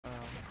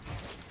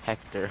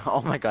Hector.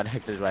 Oh my god,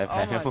 Hector's Oh my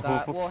god.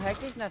 Wi-Fi. Well,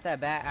 Hector's not that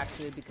bad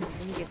actually because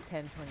he gets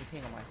 1020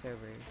 ping on my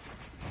servers.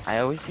 I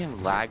always see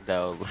him lag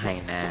though,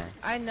 like nah.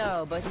 I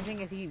know, but the thing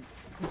is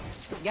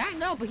yeah, I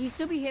know, but he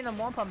still be hitting the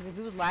one pumps. If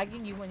he was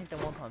lagging, you wouldn't hit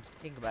the one pumps.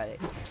 Think about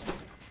it.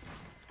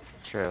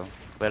 True.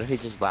 But if he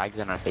just lags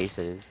in our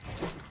faces,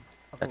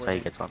 Okay, that's well why he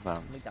then, gets one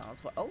bombs.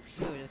 McDonald's. Oh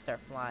shoot, it just start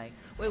flying.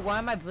 Wait, why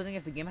am I building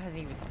if the game hasn't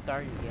even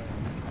started yet?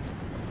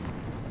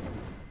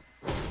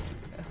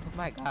 Oh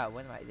my god,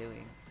 what am I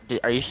doing?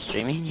 Are you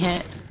streaming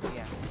yet?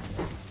 Yeah.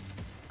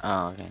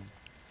 Oh, okay.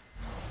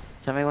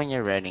 Tell me when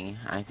you're ready.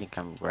 I think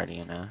I'm ready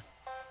enough.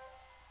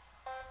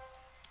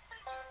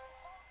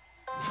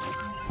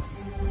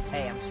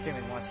 Hey, I'm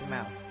streaming. Watch your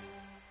mouth.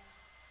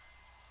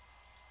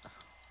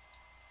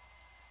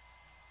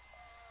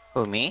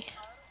 Who, me?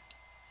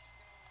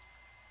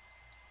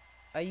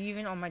 Are you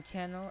even on my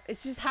channel?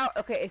 It's just how.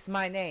 Okay, it's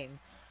my name,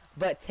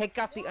 but take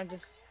out the under.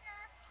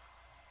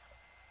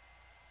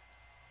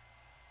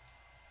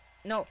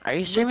 No, Are you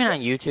look streaming at.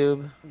 on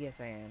YouTube?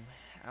 Yes, I am.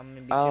 I'm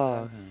gonna be streaming.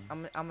 Oh,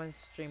 okay. I'm gonna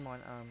stream on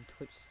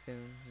Twitch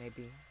soon,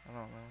 maybe. I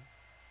don't know.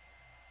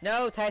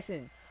 No,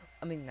 Tyson.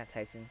 I mean not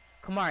Tyson.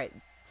 Kamari,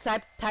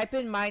 type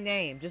in my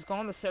name. Just go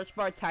on the search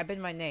bar. Type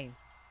in my name.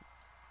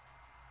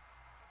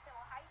 Okay,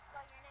 well, how you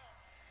spell your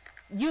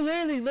name? You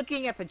literally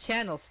looking at the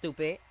channel,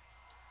 stupid.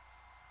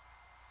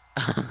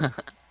 Yeah, okay,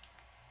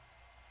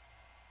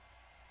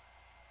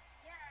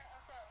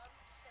 let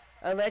me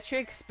check.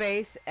 Electric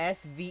space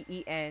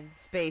SVEN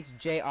space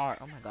JR.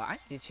 Oh my god, I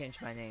need to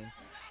change my name.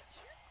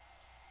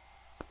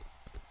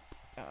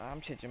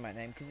 I'm changing my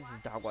name because this is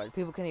Dogwater.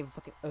 People can't even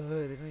fucking. They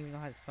don't even know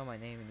how to spell my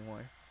name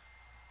anymore.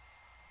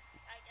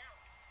 I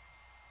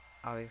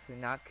don't. Obviously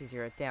not, because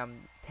you're a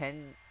damn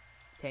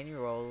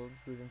 10-year-old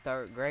who's in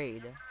 3rd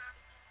grade.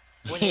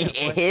 When is He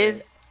it 4th grade?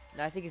 is?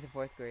 No, I think it's in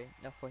 4th grade.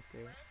 No, 4th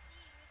grade. What's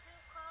the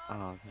YouTube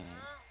called? Oh, okay. Let me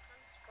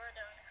scroll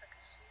down if I can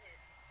see it.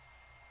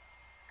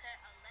 Okay,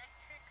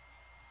 electric.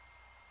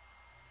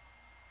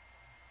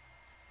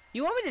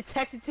 You want me to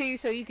text it to you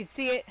so you can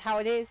see it, how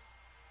it is?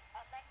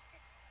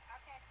 Electric.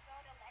 Okay,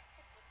 spelled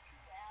electric with two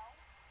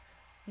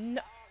L.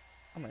 No.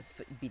 I'm gonna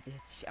beat the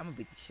I'm gonna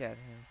beat the shit out of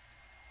him.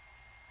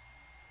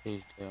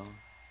 Please do.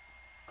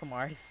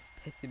 Kamar is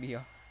pissing me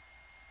off.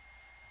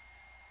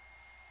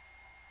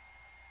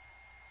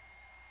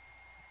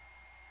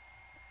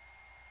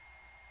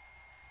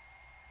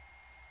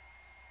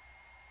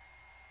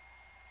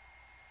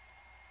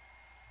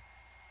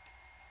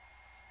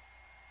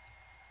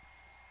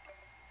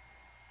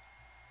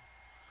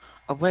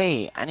 Oh,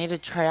 wait. I need to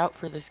try out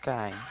for this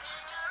guy.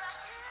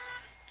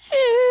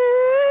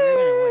 You're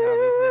gonna win,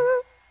 obviously.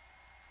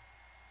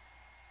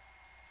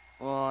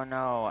 Well,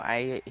 no.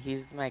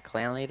 He's my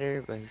clan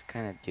leader, but he's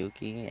kind of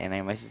dookie. And I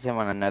messaged him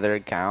on another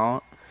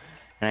account.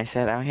 And I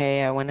said, oh,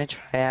 hey, I want to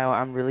try out.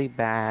 I'm really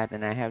bad,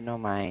 and I have no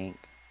mic.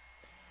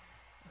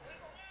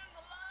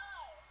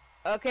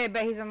 Okay,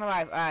 bet he's on the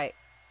live. Alright.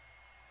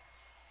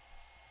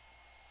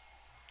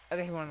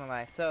 Okay, he won the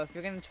live. So if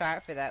you're gonna try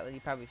it for that, well,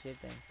 you probably should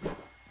then.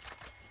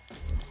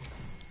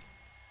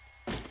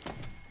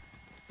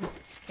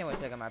 Can't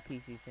wait to get my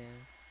PC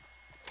soon.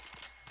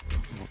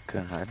 Oh,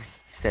 God.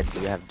 He said,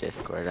 do you have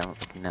Discord? I'm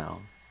like,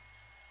 no.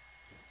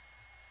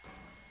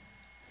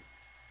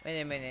 Wait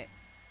a minute.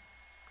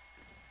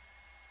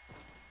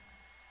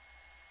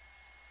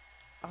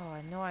 Oh,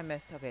 I know I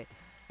messed. Okay,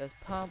 there's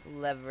pump,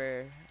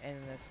 lever, and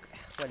this.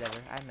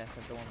 Whatever. I messed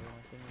up the one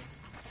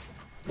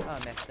thingy. Oh, I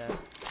messed up.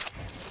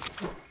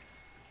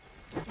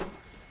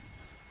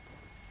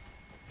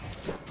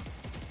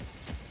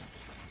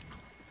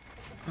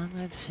 I'm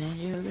gonna send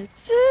you the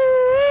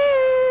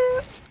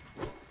two.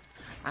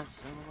 I'm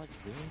so much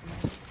good.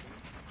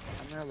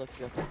 I'm gonna look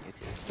you up on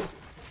YouTube.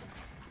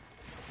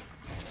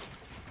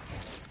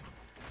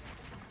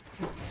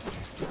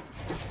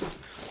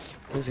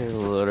 Those are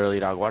literally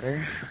dog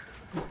water.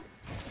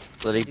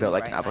 Literally built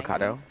like an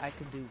avocado. I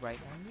could do right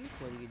 90s.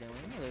 What are you doing?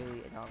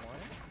 Literally a dog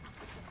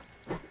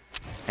water.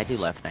 I do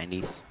left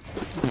 90s.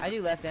 I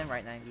do left and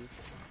right 90s.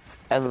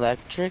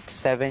 Electric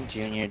 7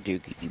 Junior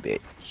Dookie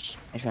bitch.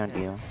 I found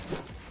you.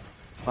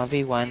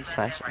 1v1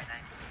 slash.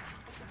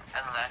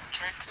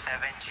 Electric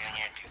 7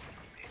 Junior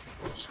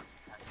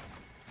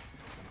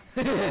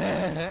Dookie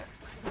bitch.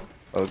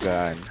 Oh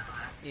god.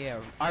 Yeah,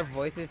 our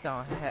voices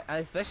sound,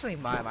 especially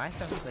mine. Mine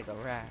sounds like a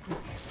rat. I'm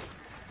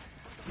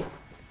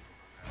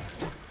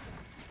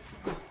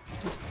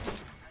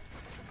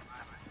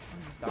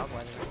just dog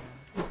water right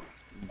now.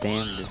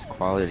 Damn this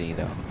quality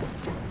though.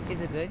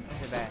 Is it good or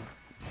is it bad?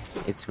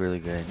 It's really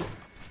good.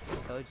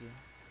 I told you.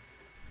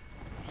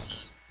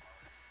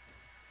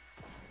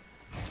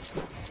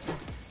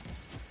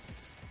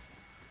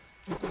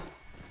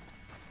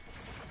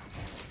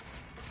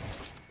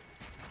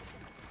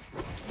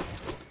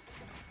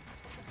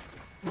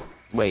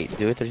 Wait,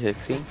 do it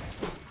 360?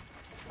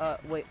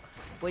 Wait.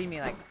 What do you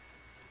mean, like?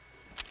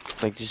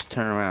 Like, just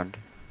turn around.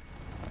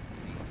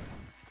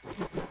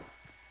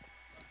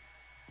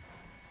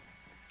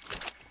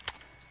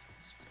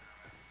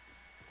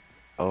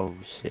 Oh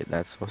shit,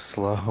 that's so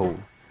slow.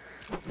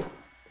 I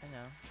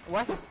know.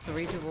 Why's there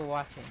 3 people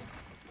watching?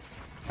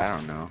 I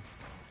don't know.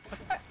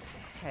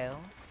 Hell.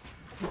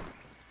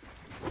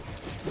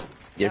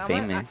 You're Yeah,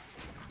 famous.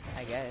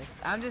 I guess.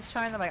 I'm just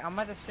trying to like, I'm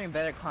about to stream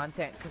better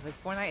content because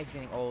like Fortnite is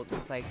getting old.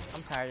 It's like,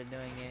 I'm tired of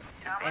doing it.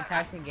 And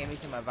Tyson gave me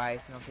some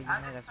advice and I'm thinking,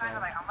 man, that's right.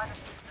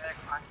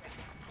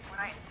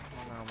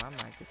 Oh no, my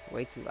mic is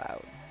way too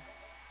loud.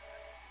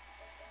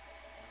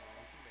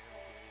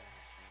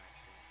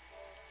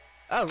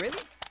 Oh, really?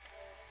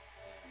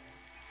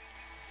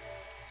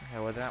 Okay,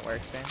 well then that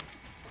works then.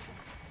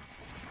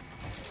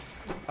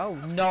 Oh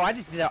no, I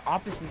just did the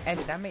opposite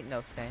edit. That made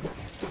no sense.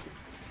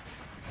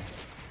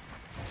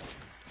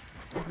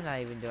 I'm not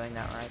even doing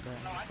that right, but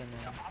I'm just gonna...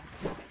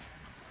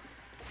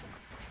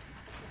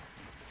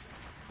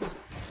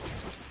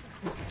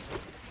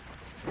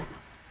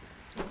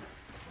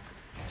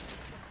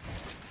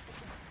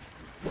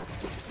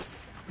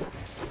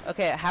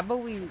 Okay, how about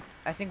we...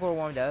 I think we're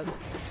warmed up.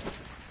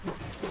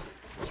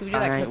 Should we do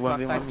that Alright, quick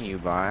box fight? 1v1 you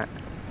bought.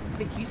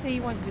 Vic, you say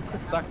you wanted to do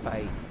quick box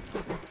fight.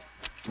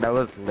 That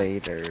was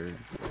later.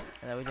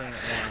 And then we're doing it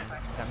now.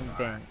 I'm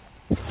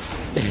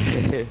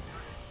bent.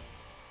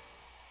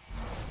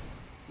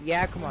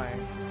 Yeah, come on.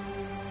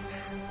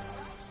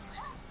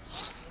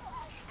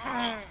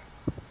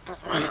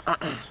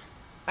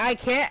 I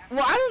can't.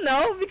 Well, I don't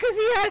know because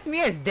he has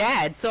me as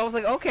dad, so I was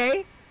like,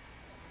 okay.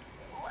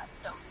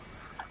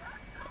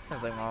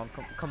 Something wrong.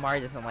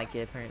 Kamari doesn't like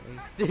it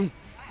apparently.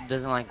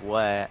 Doesn't like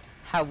what?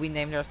 How we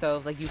named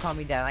ourselves? Like you call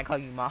me dad, and I call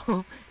you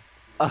mom.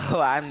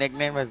 Oh, I'm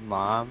nicknamed as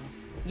mom.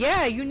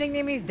 Yeah, you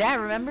nicknamed me as dad.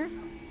 Remember?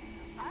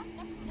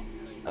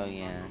 Oh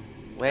yeah.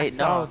 Wait, I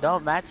saw. no,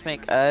 don't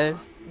matchmake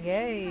us.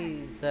 Yay.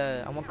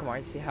 I want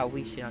Kamari to see how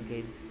we shit on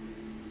kids.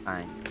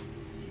 Fine.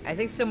 I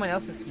think someone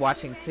else is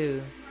watching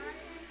too.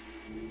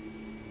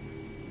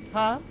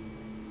 Huh?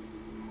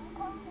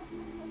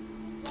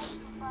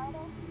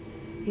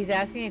 He's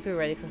asking if you're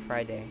ready for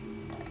Friday.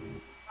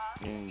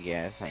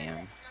 Yes, I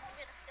am.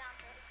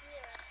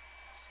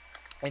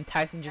 And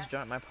Tyson just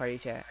joined my party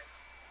chat.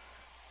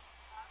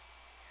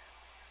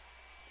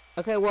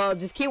 Okay, well,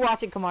 just keep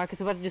watching, Kamar, because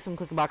we're about to do some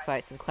click box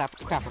fights and crap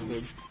on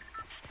kids.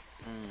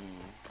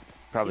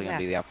 It's probably gonna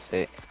be the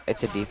opposite.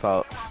 It's a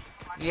default.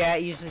 Yeah,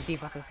 it usually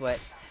defaults to sweat.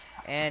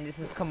 And this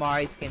is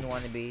Kamari's skin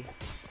wannabe.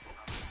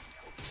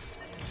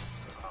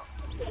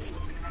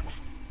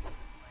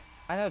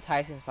 I know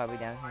Tyson's probably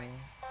down here.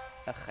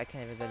 Ugh, I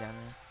can't even go down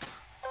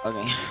there.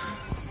 Okay.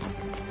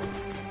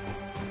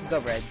 Go,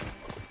 Red.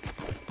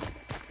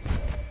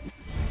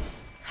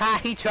 Ha!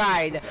 He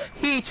tried.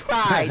 He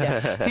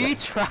tried. He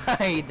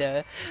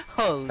tried.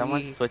 Holy.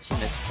 Someone's switching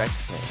to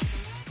spectate.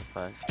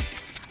 Fuck.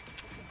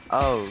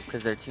 Oh,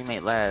 because their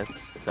teammate left,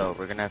 so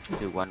we're gonna have to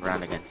do one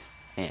round against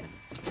him.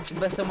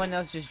 But someone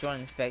else just joined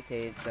and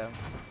spectated, so.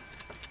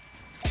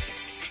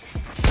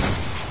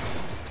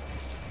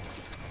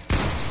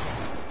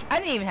 I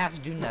didn't even have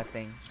to do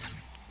nothing.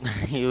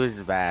 He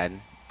was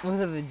bad. Was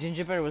it the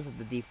gingerbread or was it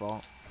the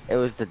default? It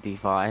was the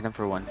default item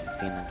for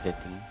 115 and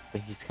 50,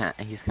 but he's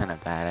kind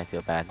of bad. I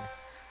feel bad.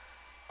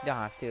 Don't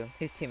have to.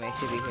 His teammate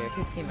should be here.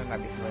 His teammate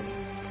might be sweaty.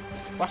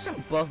 Watch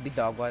them both be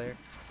dog water.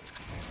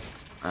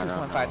 I don't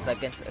know. 2.5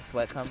 seconds, a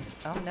sweat comes.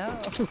 Oh no.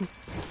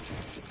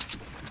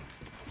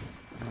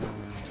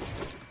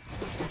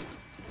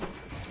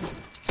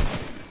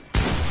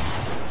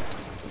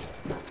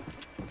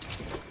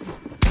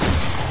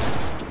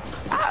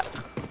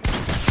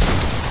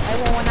 I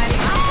want 190.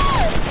 Ah!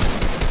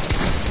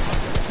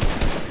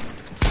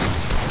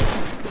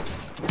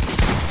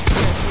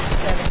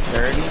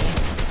 30?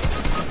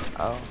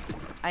 Oh.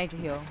 I need to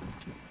heal.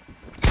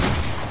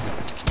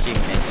 She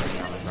missed me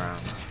on the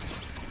ground.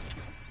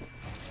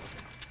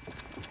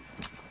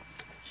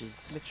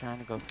 She's trying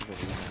to go for the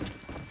lead.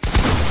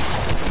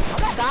 Oh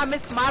my god,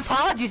 my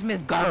apologies,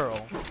 Miss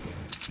Girl.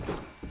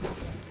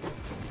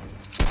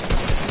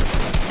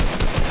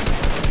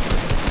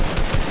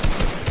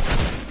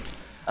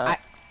 I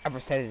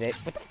resetted it.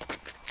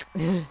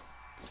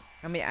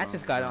 I mean, I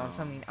just got on,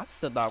 so I mean, I'm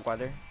still dog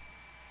water.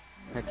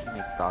 Her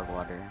teammate's dog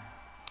water.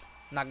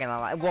 Not gonna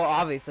lie. Well,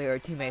 obviously, her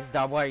teammate's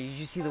dog water. You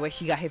just see the way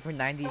she got hit for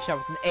 90 shot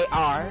with an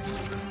AR.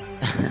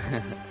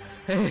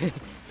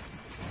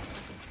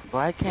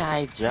 Why can't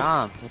I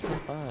jump? What the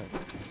fuck?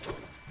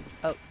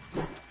 Oh.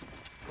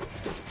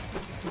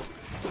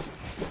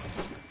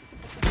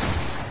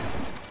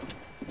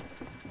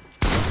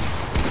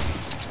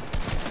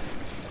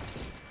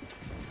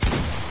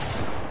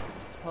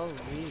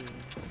 Holy.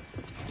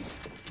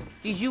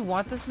 Did you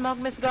want the smoke,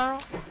 Miss Girl?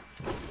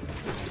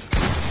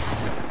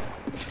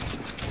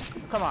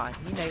 Come on,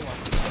 you know you want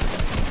it.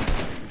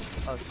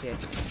 Oh shit.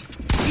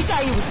 You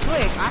thought you was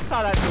slick. I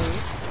saw that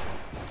move.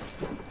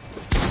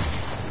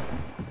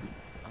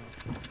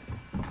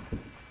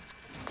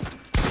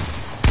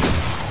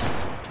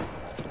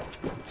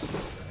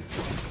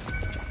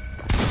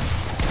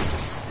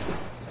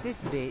 This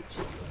bitch.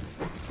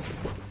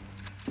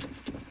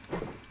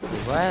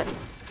 What?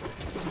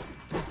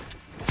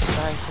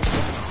 Guys, sit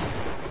down.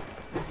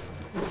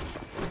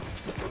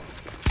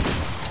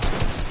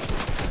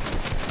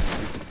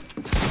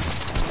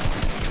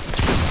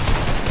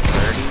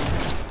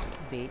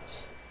 Bitch.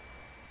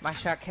 My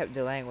shot kept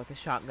delaying with the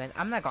shotgun.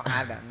 I'm not gonna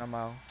have that no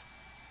more.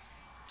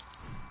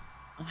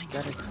 Oh my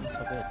god, it smells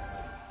so good.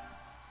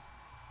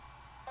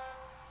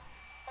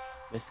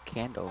 This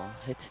candle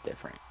hits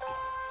different.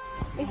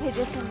 It hit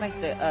different like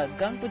the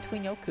gun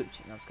between your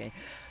coochie. No, I'm just kidding.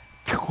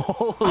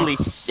 Holy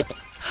shit.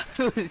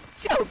 I was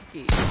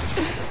joking.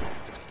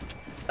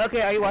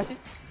 Okay, are you watching?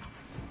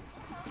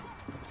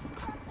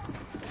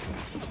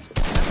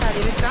 I'm not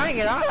even trying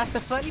it all. That's the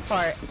funny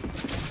part.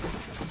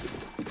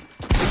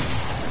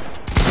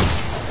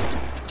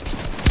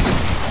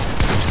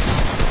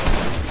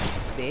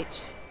 Bitch.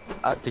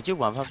 Did you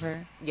one-pump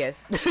her? Yes.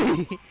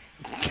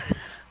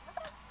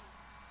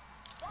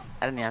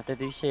 I didn't have to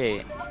do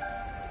shit.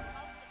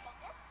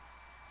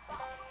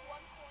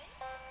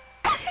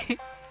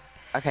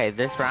 Okay,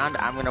 this round,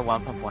 I'm gonna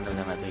one-pump one of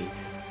them at least.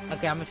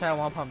 Okay, I'm gonna try to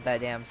one pump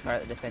that damn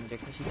Scarlet Defender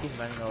because she keeps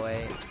running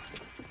away.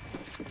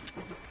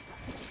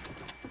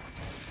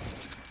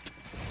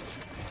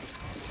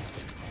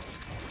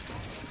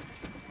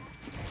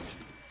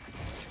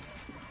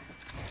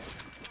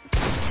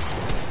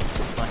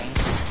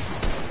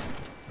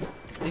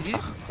 Did you?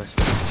 Of course.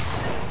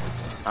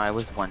 Oh, I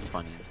was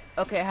 120.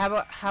 Okay, how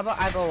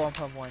about I go one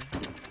pump one?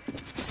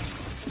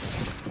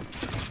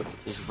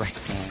 She's right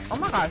there. Oh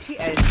my god, she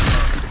edited.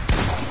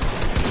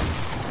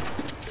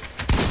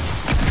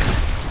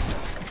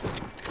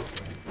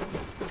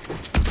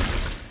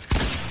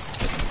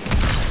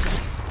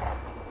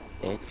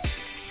 Bitch.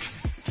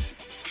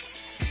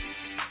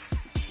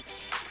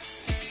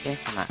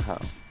 Yes, I'm not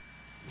hoe.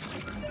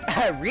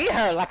 Read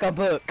her like a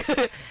book.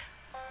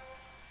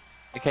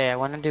 Okay, I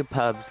want to do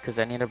pubs because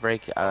I need to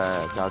break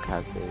dog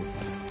houses.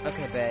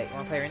 Okay, bet. You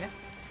wanna play arena?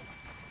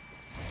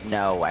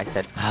 No, I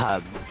said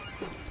pubs.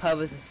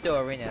 Pub is still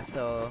arena,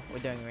 so we're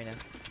doing arena.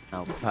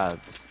 No,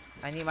 pubs.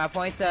 I need my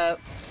points up.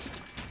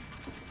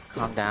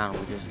 Calm down,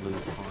 we just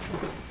lose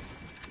points.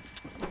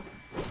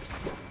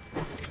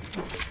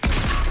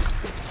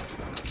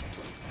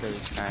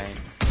 This guy.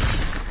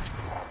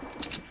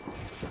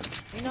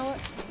 You know what?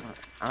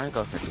 I'm gonna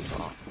go for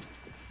default.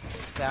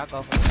 Okay, I'll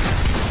go for it.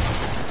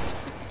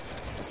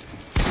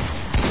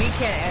 We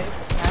can't edit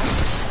the pass.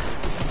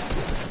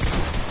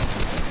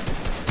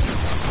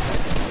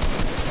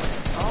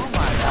 Oh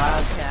my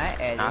god, can I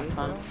edit? Not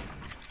fun.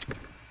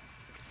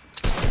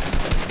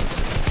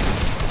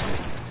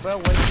 Bro,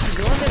 what are you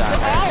doing? Got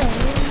Oh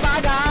my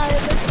god!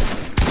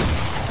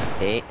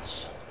 Bitch.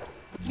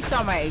 You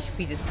saw my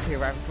HP disappear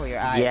right before your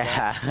eyes.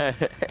 Yeah.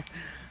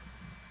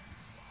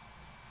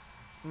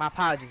 My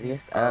apologies.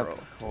 This Earl.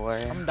 up, or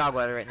I'm dog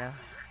water right now.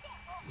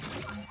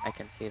 I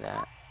can see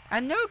that. I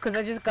know, cause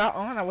I just got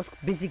on. I was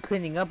busy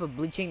cleaning up and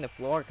bleaching the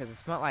floor, cause it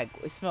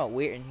smelled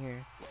weird in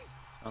here.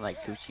 Smell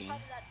like Gucci.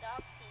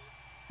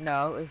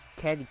 No, it's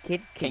kitty.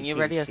 Can you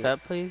ready us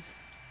up, please?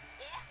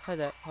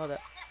 Hold up.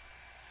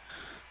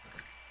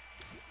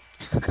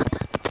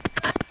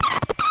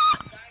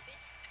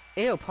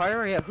 Ew, Party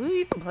Royale. Who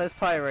even plays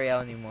Party Royale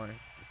anymore?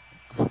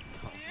 Don't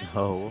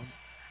know.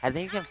 I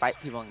think you can fight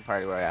people in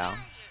Party Royale.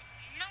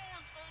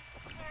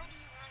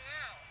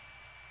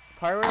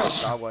 Party Royale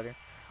is dog water.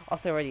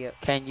 Also ready up.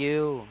 Can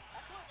you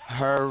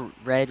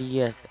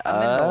ready us I'm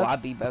in the up?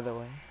 lobby, by the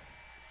way.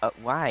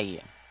 Why?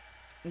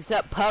 You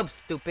said pub,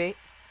 stupid.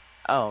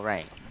 Oh,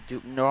 right.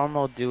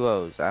 Normal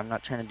duos. I'm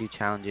not trying to do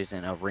challenges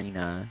in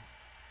arena.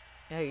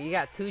 Yeah, you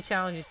got 2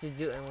 challenges to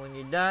do, and when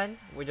you're done,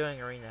 we're doing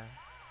arena.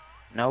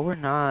 No, we're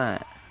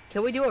not.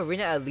 Can we do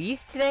arena at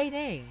least today,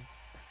 dang?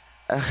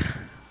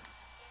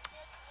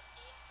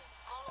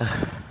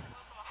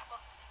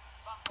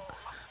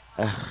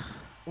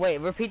 Wait,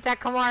 repeat that,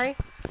 Kamari.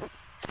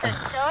 Said,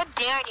 tell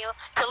Daniel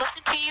to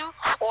listen to you,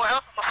 or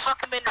else I'm gonna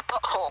fuck him in the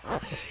butthole.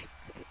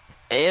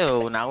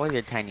 Ew, not with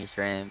your tiny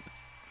shrimp.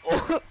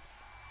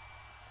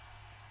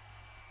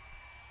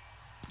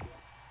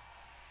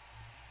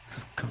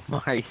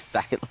 Kamari's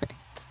silent.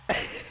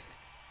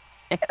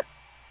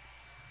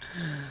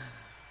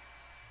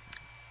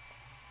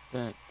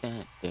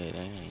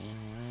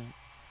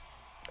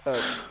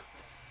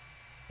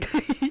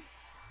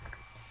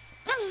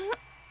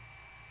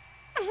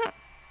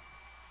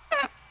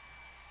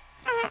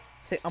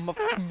 Say, I'm gonna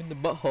fuck him in the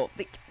butthole.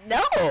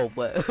 No!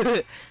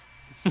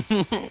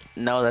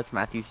 No, that's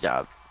Matthew's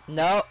job.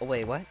 No,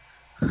 wait, what?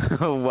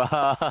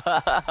 Wow.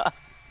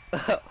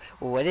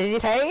 What did he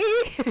say?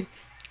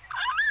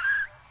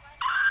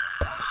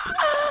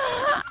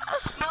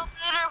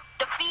 Millimeter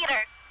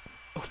defeater.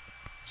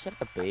 Shut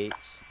up,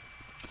 bitch.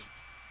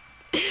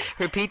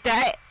 Repeat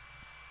that.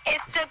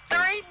 It's the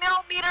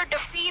 3mm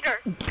defeater.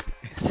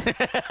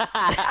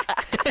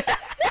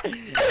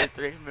 The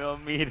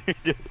 3mm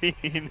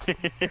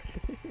defeater.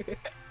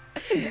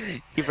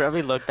 He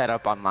probably looked that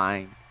up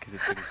online because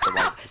it took him so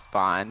long to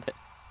respond.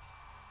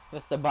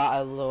 Must have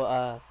bought a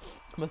little,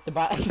 must have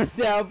bought an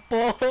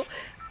example.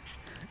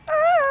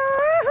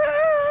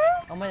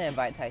 I'm gonna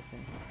invite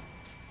Tyson.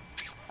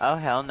 Oh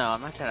hell no,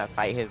 I'm not trying to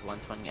fight his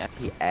 120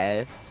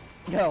 FPS.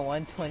 Yo,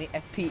 120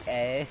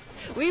 FPS.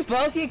 We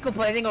both keep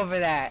complaining over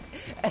that.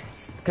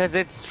 Cause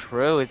it's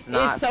true. It's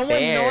not It's so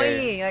fair.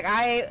 annoying.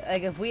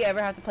 Like if we ever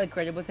have to play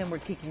creative with him, we're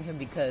kicking him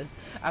because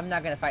I'm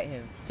not gonna fight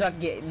him, so I can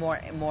get more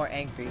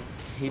angry.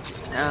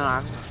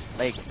 I'm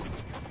like,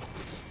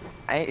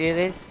 it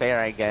is fair,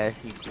 I guess.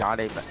 He got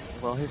it, but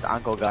well, his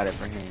uncle got it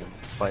for him,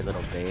 boy,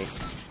 little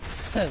bitch.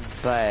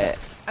 But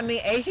I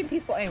mean, Asian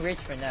people ain't rich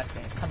for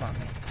nothing. Come on,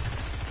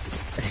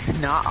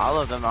 man. not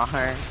all of them are.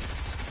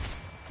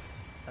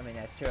 I mean,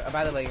 that's true. Oh,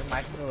 by the way, your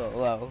mic is a little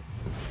low.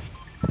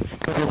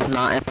 But it's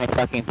not in my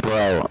fucking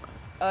throat.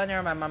 Oh,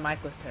 never mind. My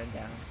mic was turned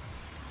down.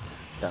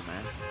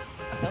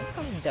 Dumbass. Don't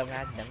call me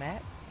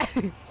dumbass.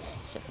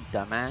 Shut up,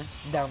 dumbass.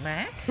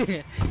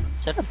 Dumbass.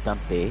 Shut up, dumb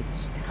bitch.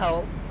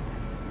 Help.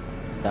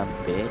 Dumb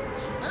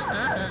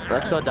bitch.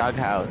 Let's go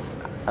doghouse.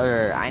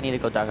 Or I need to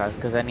go doghouse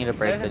because I need to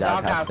break There's the a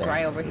doghouse. doghouse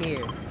right over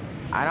here.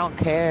 I don't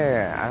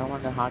care. I don't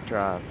want the hot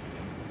drop.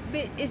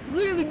 But it's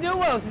literally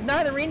Nuos. It's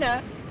not an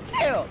arena.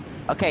 Chill.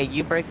 Okay,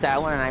 you break that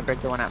one and I break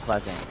the one at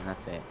Pleasant, and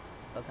that's it.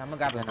 Okay, I'm gonna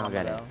grab Then the I'll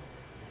get it. though.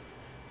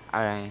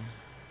 Alright.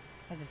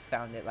 I just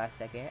found it last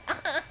second.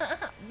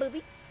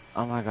 Booby.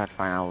 Oh my god,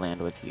 fine, I'll land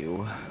with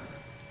you.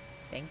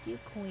 Thank you,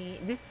 queen.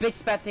 This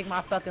bitch about to take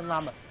my fucking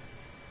llama.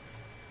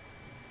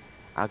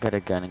 I'll get a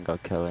gun and go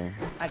kill her.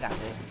 I got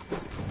this.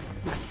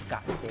 I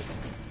got this.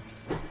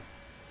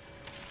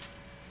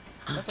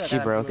 Luckily, I She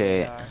got a broke blue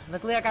it. AR.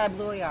 Luckily, I got a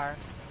blue AR.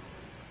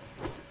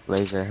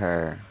 Laser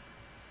her.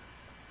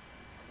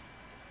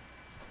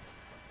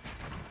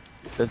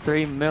 The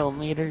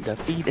 3mm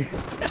defeater.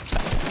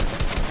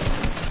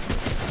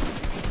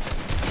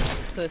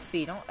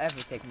 Pussy, don't ever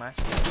take my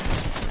shit.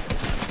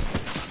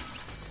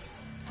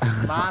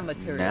 My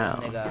materials, No.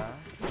 nigga.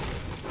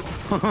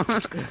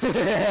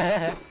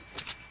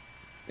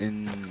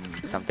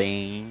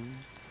 Something.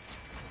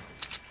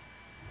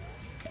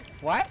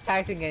 Why is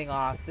Tyson getting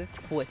off? This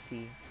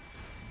pussy.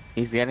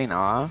 He's getting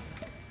off.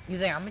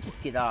 He's like, I'm gonna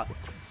just get off.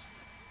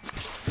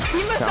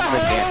 He must Tell have him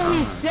to get heard what we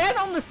on. said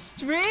on the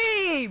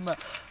stream!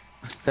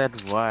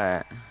 Said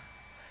what?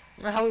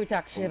 Remember how we were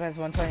talking shit about his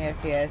 120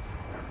 FPS?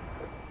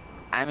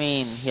 I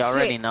mean, he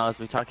already Shit. knows.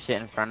 We talk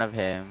shit in front of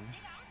him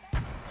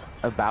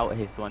about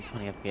his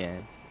 120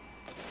 FPS.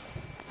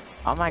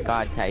 Oh my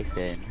god,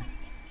 Tyson.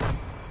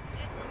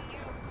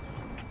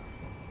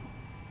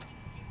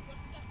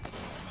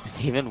 Is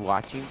he even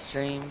watching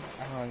stream?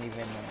 I don't even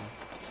know.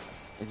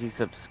 Is he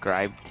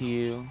subscribed to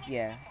you?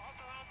 Yeah.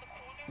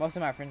 Most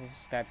of my friends have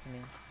subscribed to me.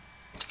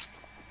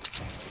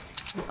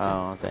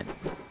 Oh, then.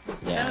 Some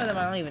of them I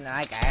Yeah. don't even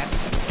like. I have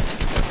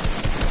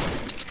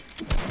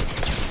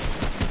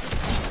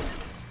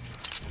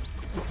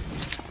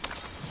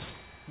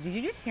Did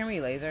you just hear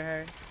me laser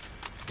her?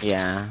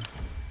 Yeah.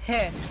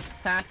 Heh.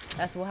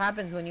 That's what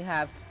happens when you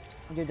have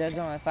your dead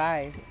zone at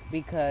 5.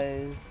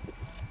 Because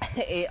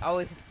it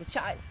always hits the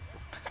shot.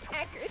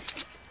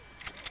 Accuracy.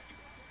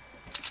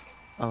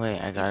 Oh wait,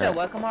 I You got said it.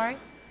 what, Kamari?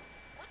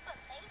 With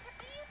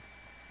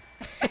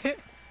the laser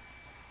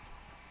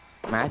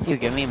beam? Matthew,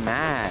 give me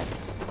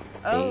mats.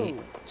 Oh.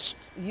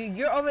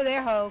 You're over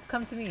there, ho.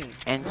 Come to me.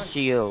 And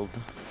shield.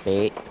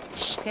 Bait.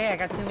 Okay, I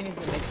got 2 minutes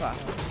in the mid spot.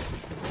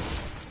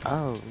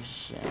 Oh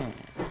shit.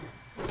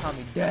 Call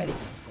me daddy.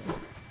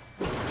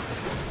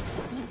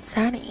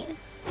 Sonny.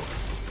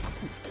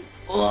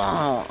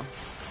 Whoa.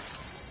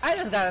 I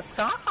just got a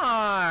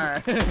scar.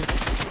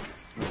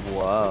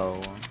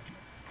 Whoa.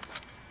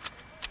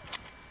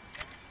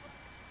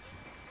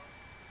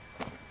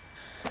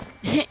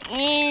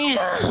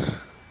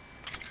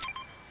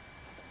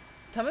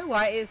 Tell me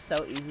why it's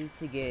so easy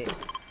to get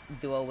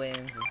duo wins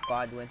and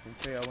squad wins and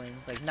trio wins.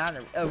 Like, not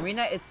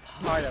arena is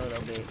hard a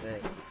little bit,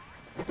 but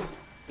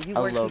if you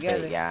A work little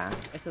together, bit, yeah.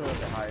 it's a little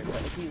bit hard. But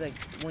if you like,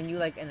 when you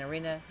like an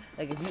arena,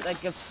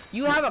 if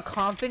you have a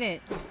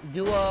confident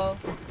duo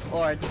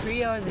or a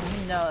trio,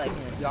 then you know, like,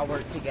 if y'all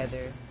work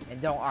together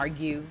and don't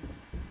argue.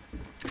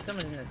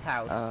 Someone's in this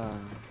house.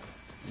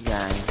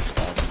 Yeah.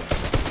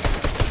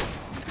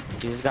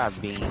 He just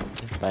got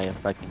beamed by a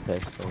fucking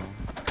pistol.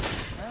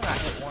 I only got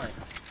hit once.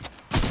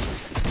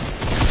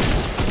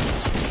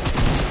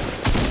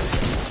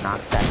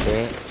 Knock that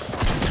bitch.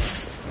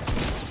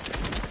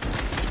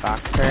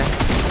 Boxer.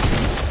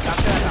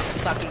 Doctor like a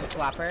fucking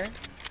slapper.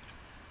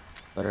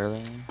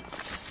 Literally.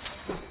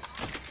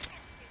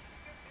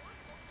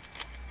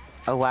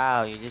 Oh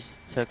wow, you just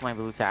took my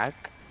blue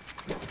tack?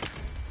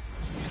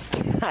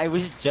 I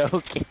was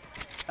joking.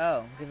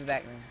 Oh, give it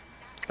back, man.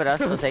 But I'll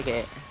still take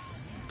it.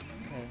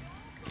 Okay.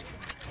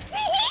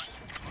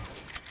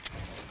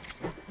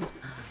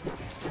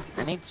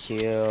 I need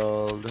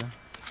shield.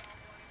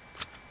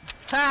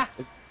 Ha!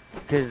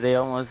 Because they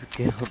almost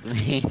killed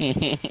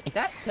me.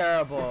 That's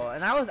terrible.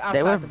 And I was outside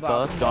They were the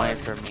box. both going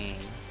for me.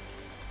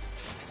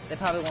 They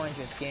probably wanted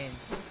your skin.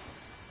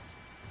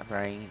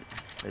 Right?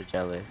 They're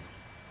jealous.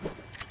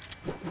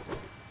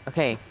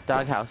 Okay,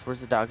 doghouse.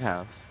 Where's the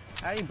doghouse?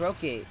 I already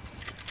broke it.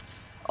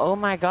 Oh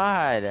my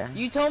god.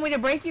 You told me to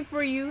break it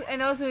for you,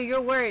 and those are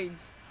your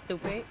words,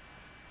 stupid.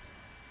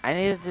 I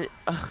needed to...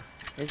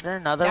 is there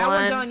another That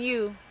one? one's on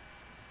you.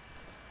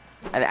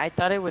 I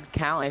thought it would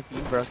count if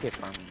you broke it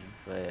for me,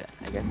 but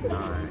I guess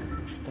not.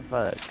 What the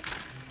fuck?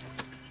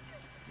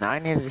 Now I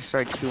need to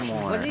destroy 2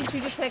 more. What did you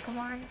just say,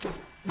 Kamari?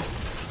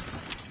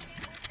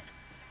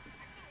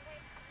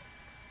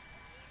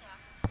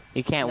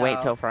 You can't wait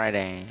No. till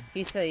Friday.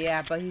 He said,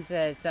 yeah, but he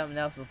said something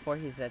else before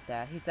he said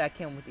that. He said, I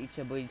can't wait to eat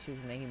your booty cheeks,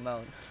 and then he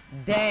moaned.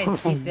 Then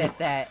he said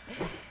that.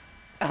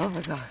 Oh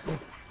my god.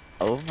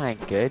 Oh my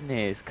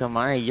goodness,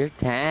 Kamari, you're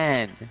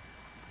 10.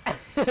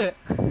 What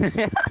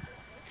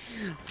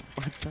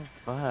the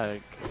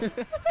fuck?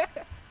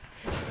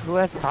 Who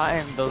has taught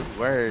him those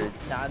words?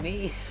 Not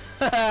me.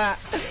 I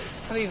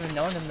haven't even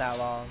known him that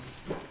long.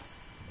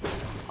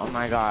 Oh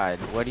my god,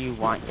 what do you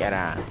want,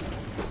 Yara?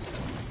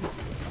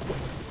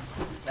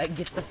 Like,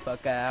 get the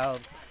fuck out.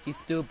 You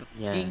stupid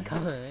Yeah. fucking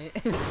cunt.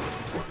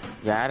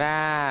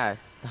 Yara,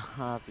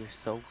 stop, you're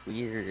so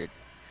weird.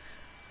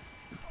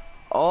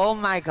 Oh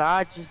my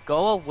god, just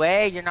go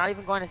away. You're not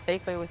even going to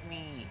Safeway with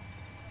me.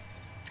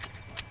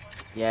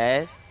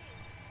 Yes?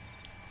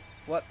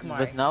 What, Kamari?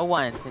 With no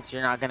one, since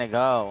you're not gonna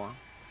go.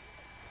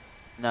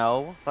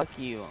 No, fuck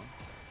you.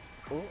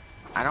 Ooh.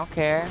 I don't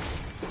care.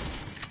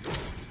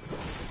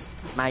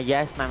 My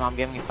mom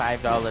gave me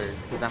 $5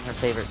 because I'm her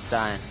favorite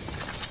son.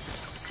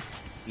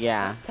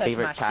 Yeah, Don't touch my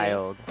favorite shit.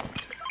 child.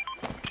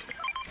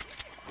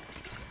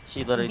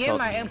 She literally Give told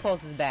my me.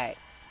 impulses back.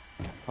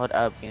 Hold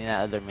up, give me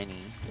that other mini.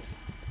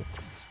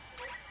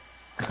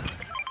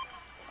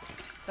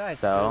 Sorry,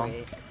 So?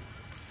 stupid.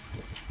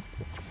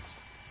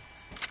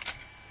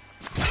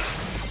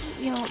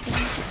 Yo,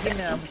 Give me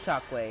them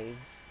shockwaves.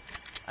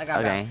 I got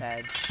Okay. bounce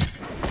pads.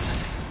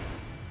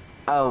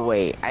 oh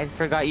wait, I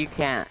forgot you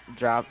can't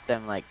drop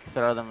them like,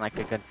 throw them like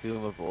a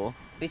consumable.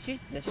 Bitch, you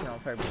did this shit on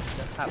purpose.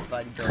 The hot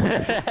body girl.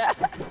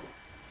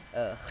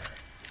 Ugh.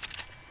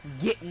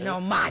 Getting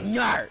on my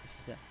nerves.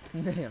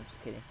 I'm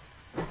just kidding.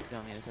 You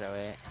want me to throw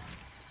it?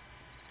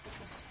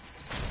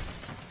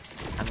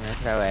 I'm gonna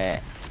throw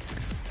it.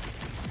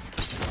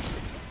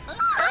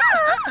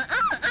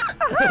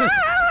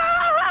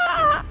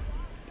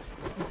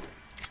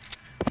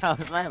 That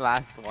was my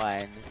last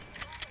one.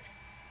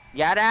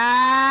 Yada!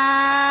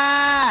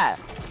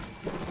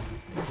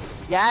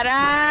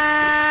 Yada!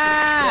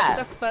 Shut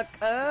the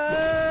fuck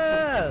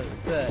up!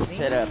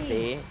 Shut up,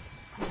 bitch.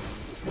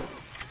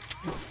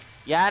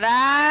 Yada!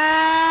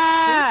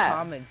 Who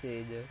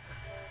commented?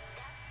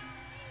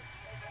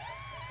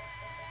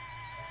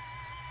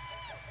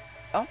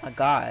 Oh my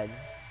god.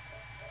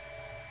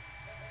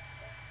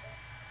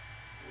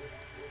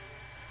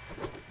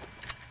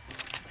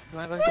 You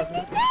wanna go to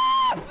sleep?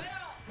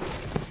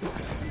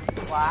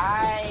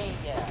 Why?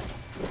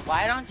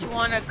 Why don't you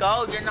wanna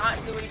go? You're not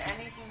doing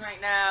anything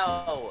right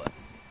now. Oh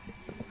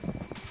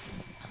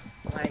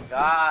my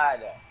god.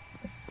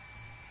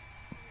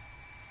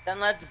 Then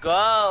let's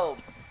go.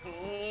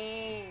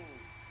 Please.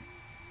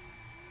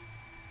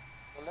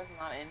 Bella's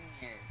not in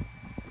here.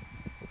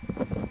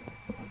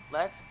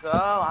 Let's go.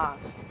 Ah,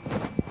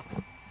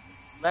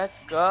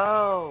 let's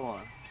go.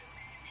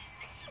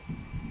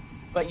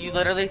 But you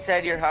literally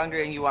said you're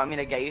hungry and you want me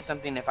to get you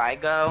something if I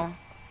go?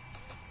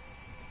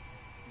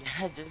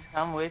 Yeah, just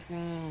come with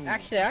me.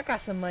 Actually, I got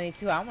some money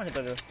too. I want to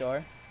go to the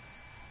store.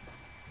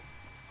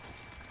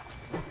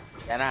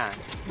 Get on.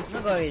 I'm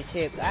gonna go to the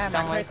chips. I have my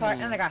Come credit with card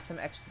me. and I got some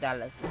extra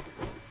dollars.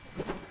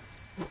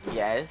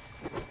 Yes.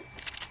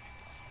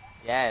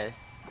 Yes.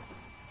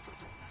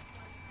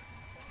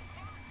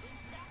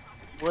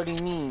 What do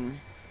you mean?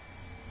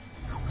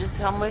 Just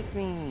come with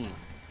me.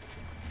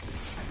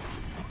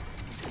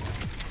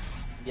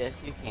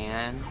 Yes, you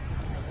can.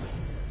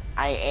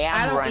 I am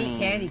I don't running. eat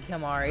candy,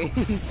 Kamari.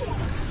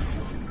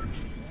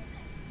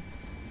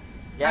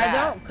 Yeah. I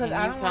don't, cause Can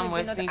I you don't come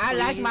want to with do me, nothing. I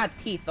like please? my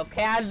teeth,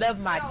 okay? I love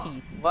my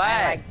teeth. What?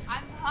 I like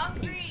I'm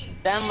hungry.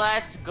 Then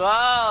let's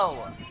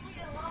go. Leave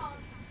me alone.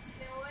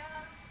 Me voy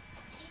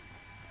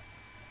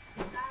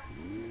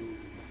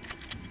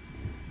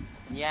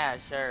a- Yeah,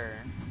 sure.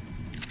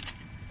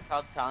 It's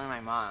called telling my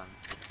mom.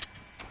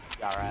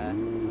 Yara.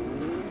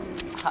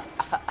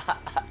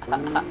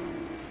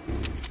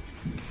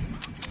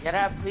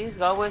 Yara, please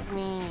go with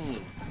me.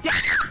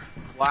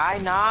 Why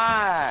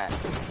not?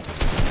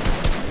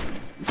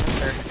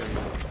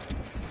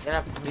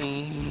 Yara,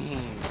 please.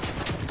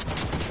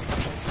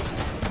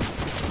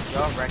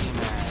 You're already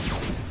mad.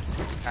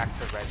 Crack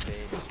the red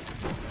bitch.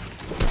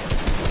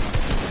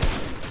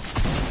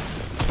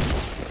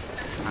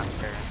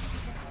 After.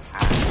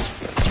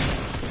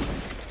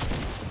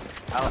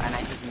 Oh, and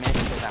I just missed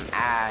because I'm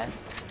ass.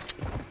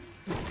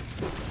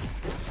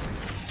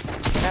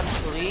 Yeah,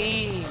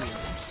 please.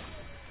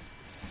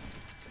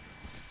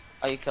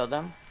 Oh, you killed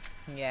him?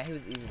 Yeah, he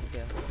was easy to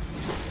kill.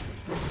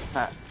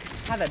 Huh.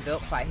 Had a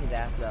built fight his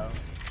ass though.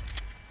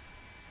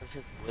 Which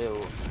is blue.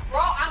 Bro,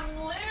 I'm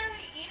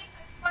literally eating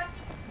this fucking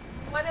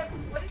whatever.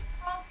 What is it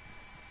called?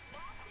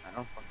 I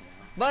don't fucking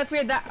know. But if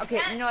you're that okay,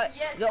 you know what?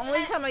 Yes, The only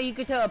yes. time you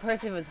could tell a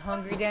person was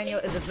hungry, Daniel,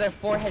 is if their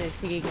forehead is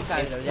sticking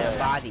inside of their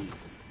body.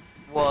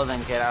 Well,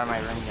 then get out of my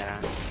room, Yara.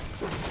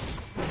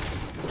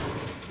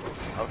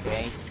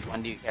 Okay,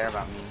 when do you care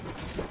about me?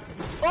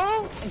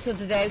 Oh, until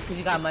today, because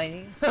you got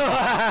money.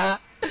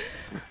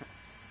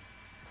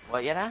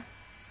 What, Yara?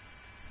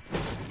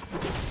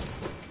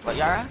 What,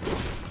 Yara?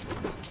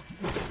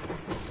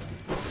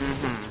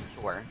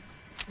 Mm-hmm, sure.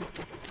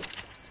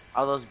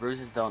 All those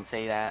bruises don't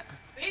say that.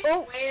 Bitch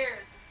Oh. wears.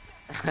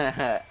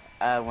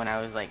 When I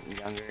was like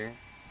younger.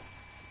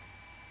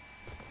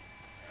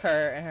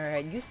 Her and her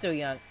head. You still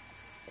young.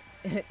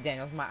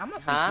 Daniel's my. I'm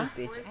gonna Huh?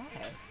 beat this bitch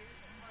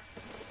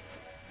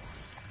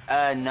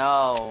ass.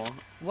 No.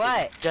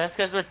 What? Just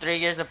because we're 3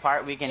 years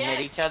apart, we can hit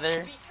Yes, each other.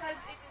 Because it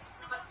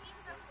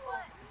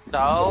is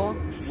So,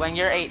 when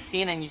you're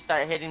 18 and you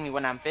start hitting me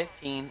when I'm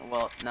 15,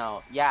 well,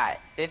 no, yeah,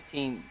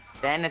 15,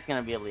 then it's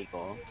gonna be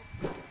illegal.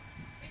 bitch,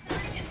 I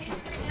can hit you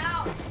right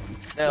now.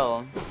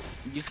 Still,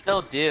 you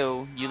still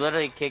do. You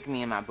literally kicked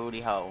me in my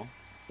booty hole.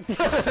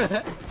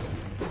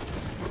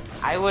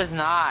 I was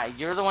not.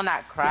 You're the one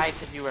that cried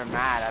because you were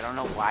mad. I don't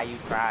know why you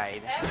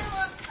cried.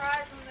 Everyone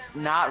cries when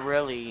they're Not mad.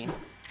 really.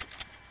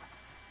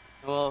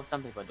 Well,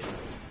 some people do.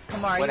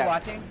 Come on, are Whatever. you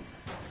watching?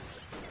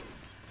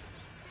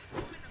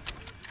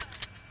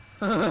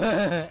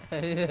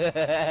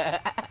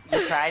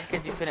 You cried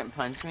because you couldn't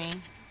punch me?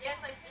 Yes,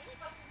 I think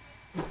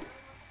fucking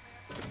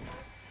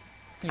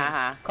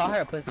Haha. Call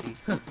her a pussy.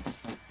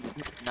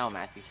 No,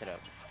 Matthew, shut up.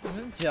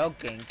 I'm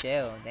joking,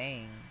 chill,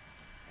 dang.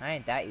 I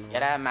ain't that evil.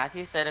 Yeah,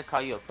 Matthew said to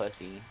call you a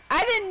pussy.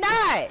 I did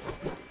not!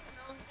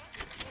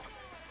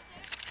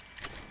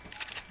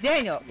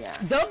 Daniel, Yeah.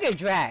 don't get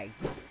dragged.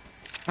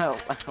 Oh,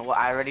 well,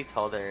 I already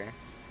told her.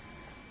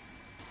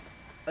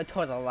 I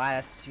told a lie,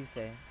 that's what you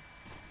said.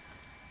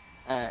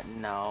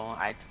 No,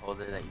 I told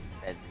her that you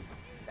said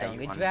that Don't you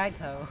get wanted- dragged,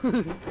 ho.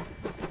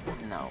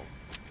 No.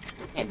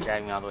 You can't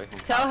drag me all the way from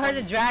Tell her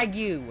to California. drag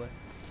you.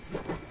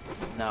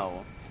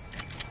 No.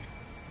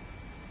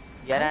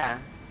 Yeah.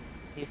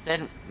 He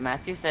said,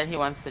 Matthew said he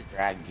wants to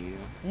drag you.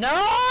 No!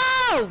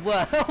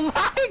 Oh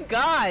my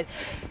god!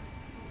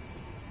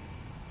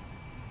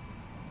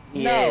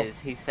 He No. is.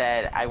 He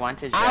said, I want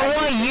to drag I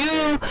want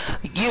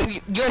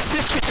your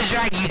sister to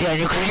drag you,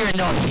 Daniel, because you're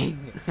annoying.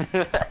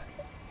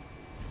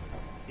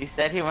 He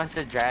said he wants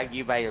to drag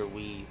you by your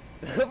weave.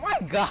 Oh my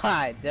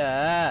god,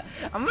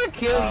 I'm gonna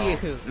kill Oh,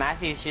 you.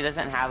 Matthew, she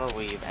doesn't have a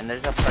weave, and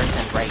there's a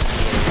person right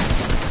here.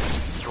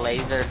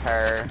 Lasered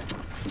her,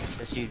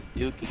 but she's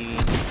dookie.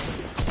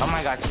 Oh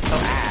my god, she's so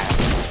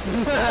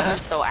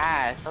ass. So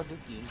ass, so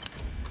dookie.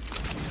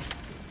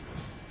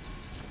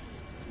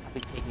 I'll be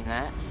taking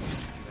that.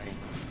 Ready.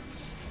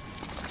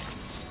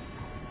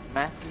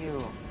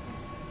 Matthew.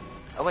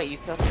 Oh wait, you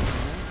killed me.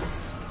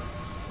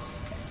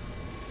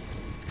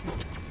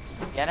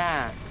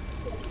 Yara.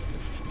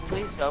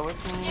 Please go with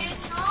me.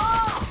 Bitch, no!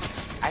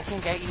 I can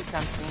get you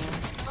something.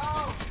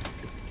 No!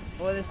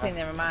 Well, this thing,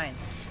 never mind.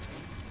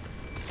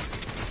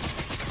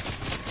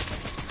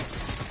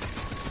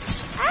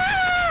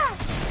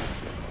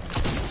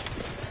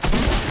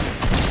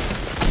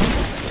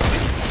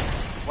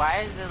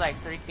 Why is there like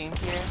 3 teams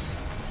here?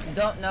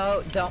 Don't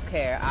know, don't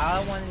care.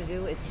 All I wanted to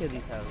do is kill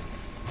these hoes.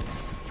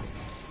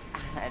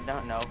 I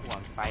don't know who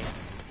I'm fighting.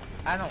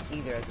 I don't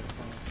either at this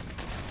point.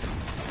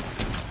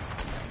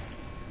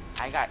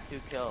 I got 2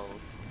 kills.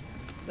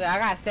 Look, I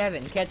got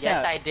 7. Catch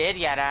Yes, up. I did,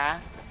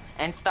 Yara.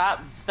 And stop.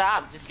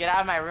 Just get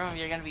out of my room.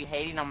 You're gonna be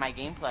hating on my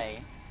gameplay.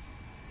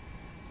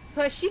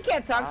 But she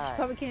can't talk. She Why?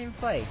 probably can't even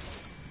play.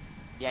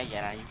 Yeah,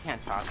 Yara, you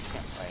can't talk. You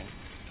can't play.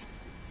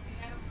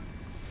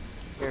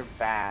 You're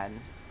bad.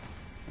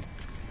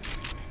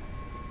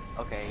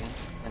 Okay,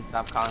 then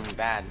stop calling me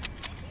bad.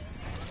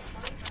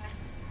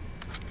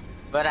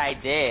 But I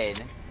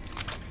did.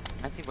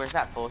 Let's see, where's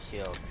that full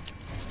shield?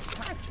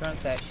 I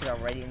drunk that shit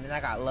already, and then I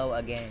got low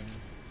again.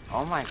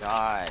 Oh my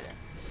god.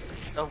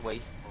 So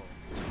wasteful.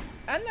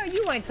 I know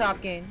you ain't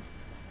talking.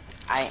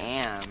 I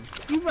am.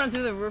 You run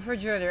through the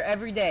refrigerator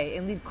every day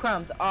and leave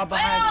crumbs all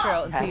behind the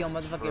trail into your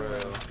That's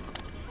motherfucking true. room.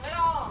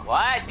 Well,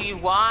 What do you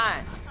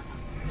want?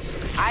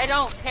 I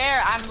don't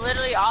care. I'm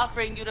literally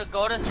offering you to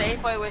go to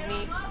Safeway with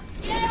me.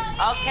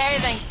 Okay,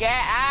 then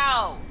get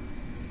out.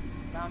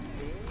 Dumb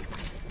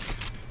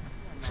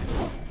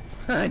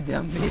bitch.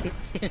 Dumb bitch.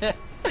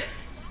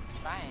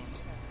 Fine.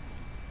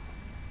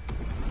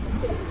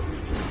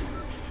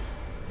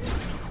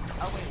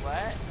 Oh wait,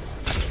 what?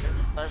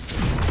 There's a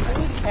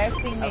Who's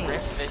texting A me?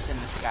 rich fish in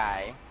the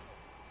sky.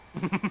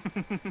 Pick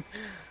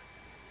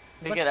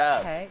What it the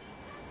up. heck?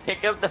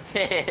 Pick up the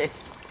fish.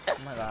 Oh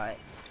my god.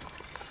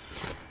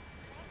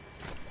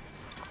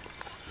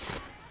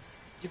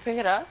 Did you pick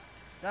it up?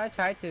 No, I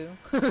tried to.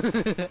 Damn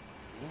it.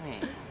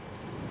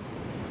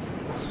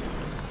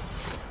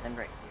 And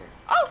right here.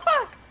 Oh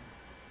fuck!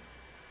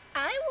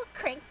 I will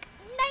crank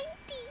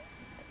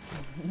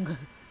 90.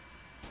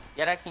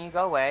 Yada, can you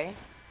go away?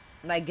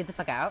 Like, get the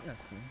fuck out. No,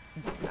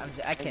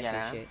 I can't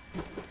Yeah. do shit.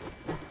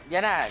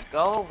 Yada,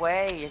 go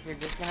away if you're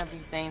just gonna be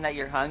saying that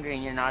you're hungry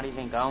and you're not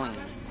even going.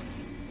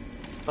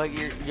 But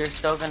you're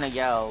still gonna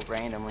yell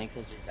randomly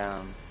because you're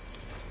dumb.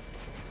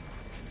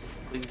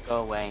 Just please go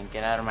away and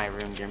get out of my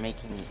room. You're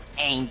making me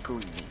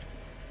angry.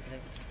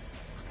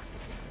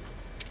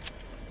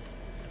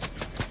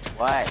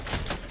 What?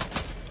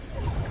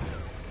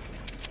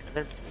 Are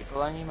there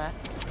people on you, Matt?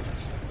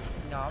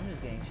 No, I'm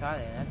just getting shot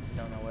at. I just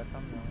don't know where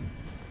from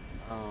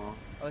though. Oh.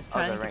 I was Oh,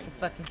 trying they're to get right the here.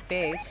 fucking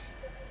fish.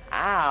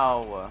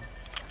 Ow!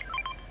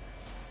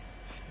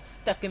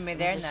 Stuck in You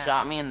midair just now.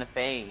 shot me in the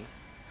face.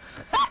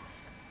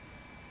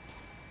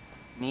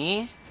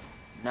 Me?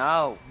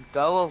 No.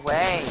 Go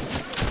away.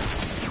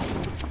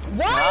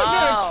 Why is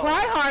there No.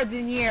 tryhards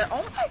in here?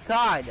 Oh my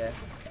god.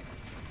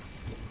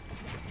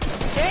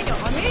 Daniel,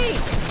 on me!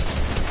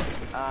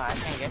 I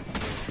can't get to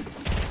you.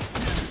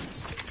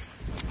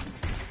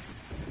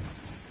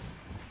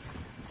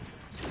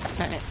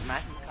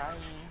 Matthew, sorry.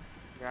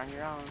 You're on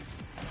your own.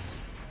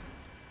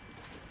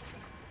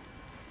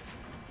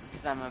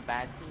 Because I'm a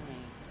bad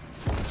teammate.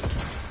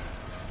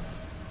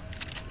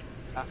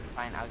 Oh,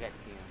 fine, I'll get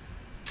to you.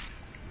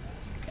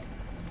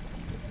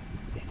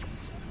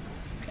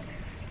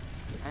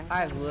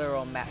 I have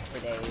literal map for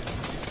days.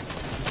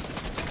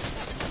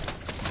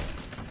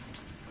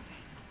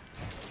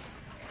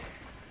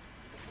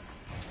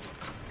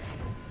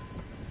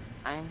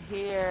 I'm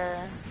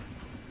here.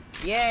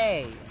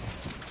 Yay!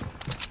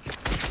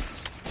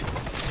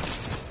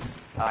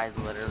 Oh, I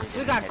literally didn't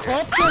We got hit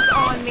her. cultures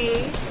on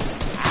me!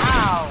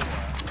 Ow!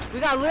 We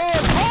got little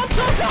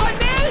cultures on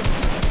me!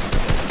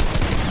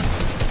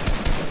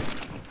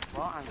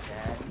 Well, I'm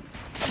dead.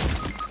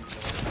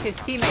 His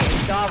teammate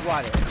is dog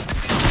water.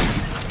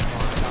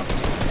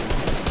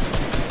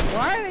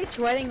 Why are they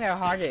sweating their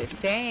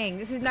hardest? Dang,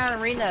 this is not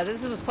arena.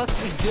 This was supposed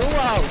to be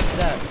duos.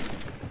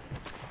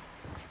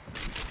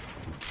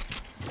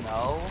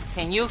 No.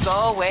 Can you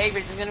go away?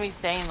 You're just gonna be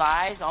saying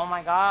lies? Oh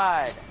my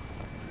god.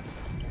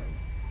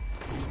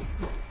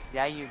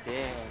 Yeah, you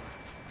did.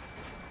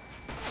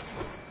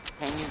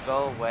 Can you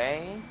go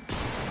away?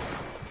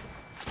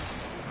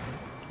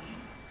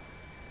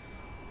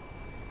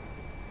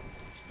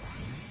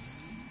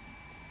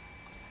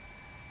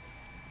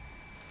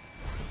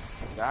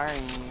 Sorry.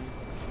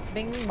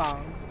 Bing bing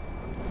bong.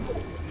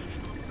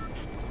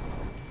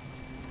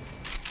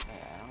 Hey,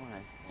 I don't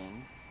wanna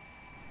sing.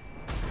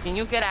 Can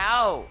you get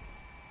out?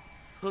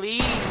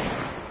 Please.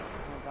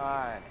 Oh my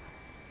god.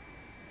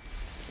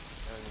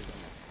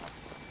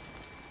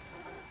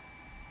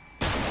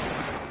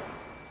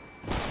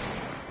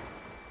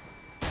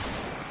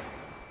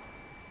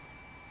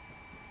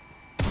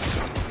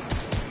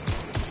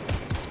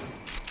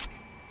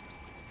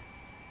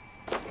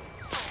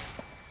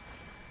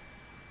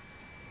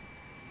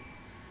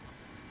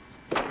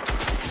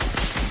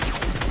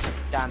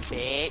 Dumb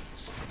bitch.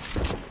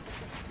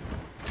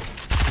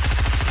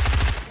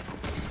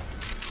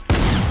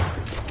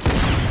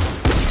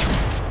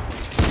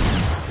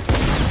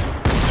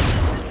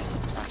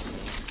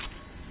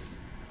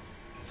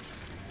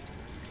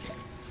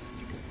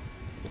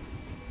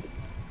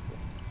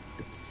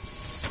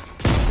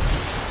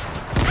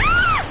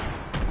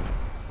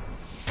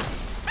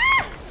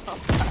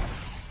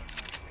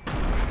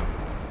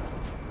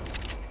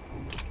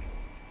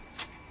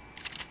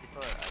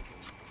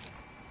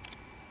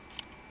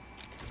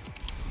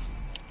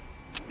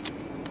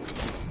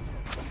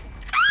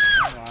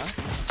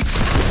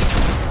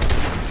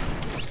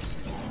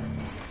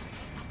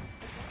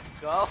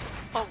 Go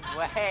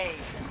away.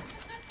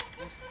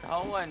 You're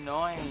so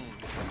annoying.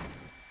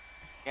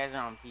 You guys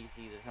are on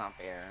PC, that's not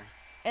fair.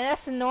 And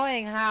that's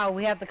annoying how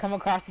we have to come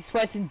across these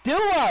sweats in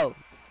duos.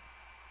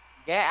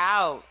 Get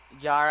out,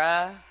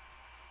 Yara.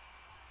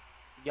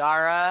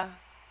 Yara.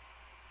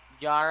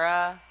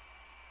 Yara.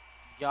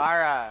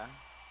 Yara.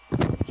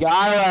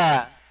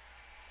 Yara.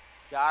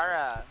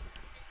 Yara.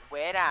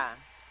 Fuera.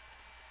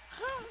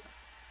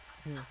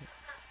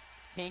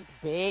 Pink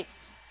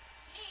bitch.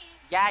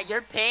 Yeah,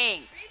 you're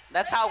pink.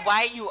 That's how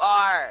white you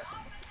are.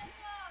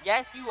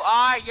 Yes, you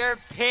are. You're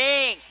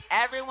pink.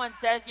 Everyone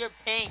says you're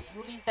pink.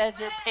 Yuli says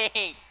you're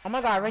pink. Oh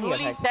my god, ready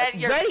Yuli up. said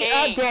you're Ready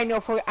pink. up, Daniel,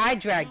 for I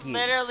drag you.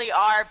 Literally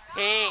are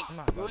pink. Oh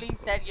my God. Yuli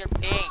said you're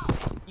pink.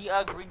 He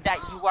agreed that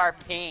you are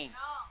pink.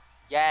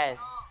 Yes.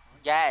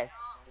 Yes.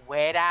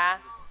 Fuera.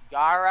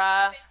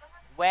 Yara.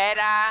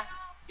 Fuera.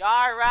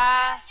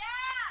 Yara.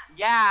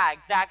 Yeah,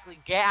 exactly.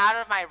 Get out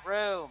of my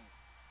room.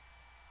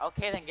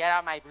 Okay, then get out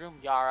of my room,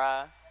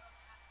 Yara.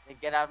 Then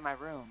get out of my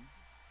room.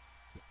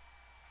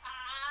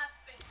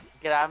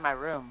 Get out of my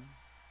room.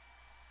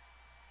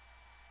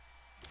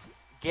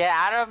 Get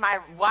out of my...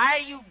 Why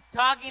are you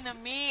talking to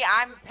me?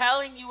 I'm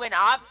telling you an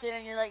option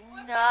and you're like,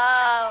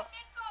 no.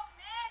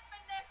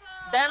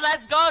 Then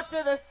let's go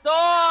to the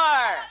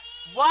store.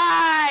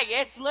 Why?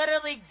 It's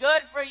literally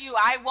good for you.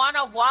 I want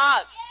to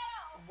walk.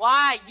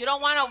 Why? You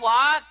don't want to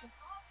walk?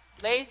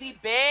 Lazy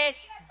bitch.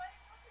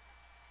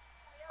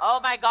 Oh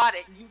my god,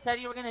 you said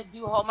you were going to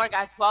do homework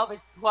at 12.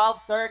 It's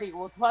 12:30.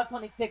 Well,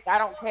 12:26. I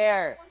don't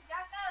care.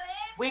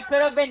 We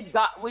could have been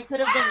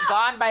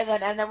gone by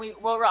then, and then we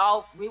would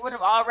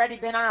have already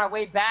been on our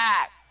way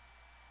back.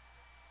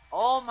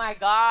 Oh my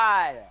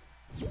god.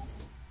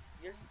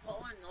 You're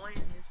so annoying.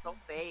 You're so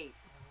fake.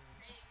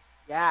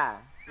 Yeah,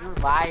 you're a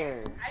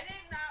liar. I did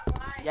not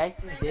lie. Yes,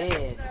 you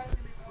did.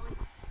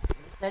 You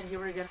said you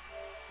were gonna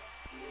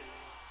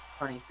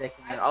 26,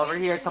 and you're over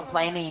here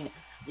complaining.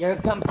 You're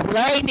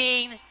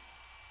complaining.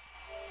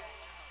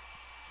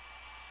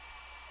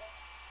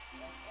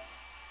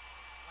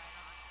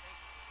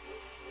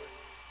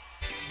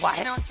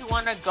 Why don't you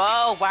want to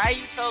go? Why are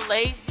you so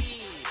lazy?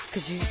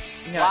 Cause you.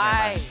 No,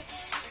 Why? never mind.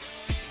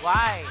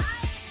 Why?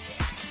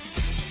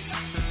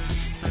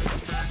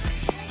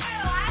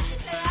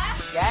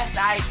 Yes,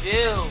 I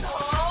do.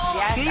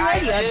 Yes, Can you I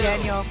ready up, do.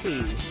 Daniel,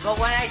 please? But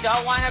when I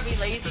don't want to be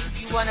lazy,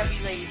 you want to be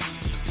lazy.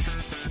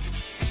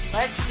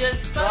 Let's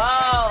just go.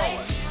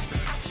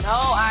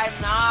 No, I'm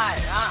not.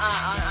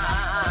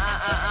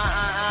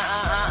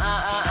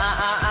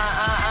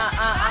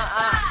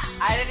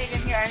 I didn't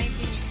even hear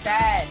anything you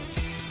said.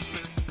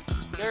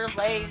 You're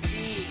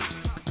lazy.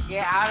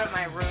 Get out of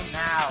my room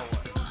now.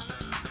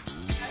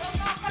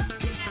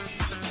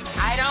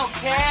 I don't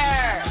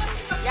care.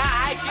 Yeah,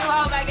 I do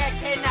hope I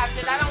get kidnapped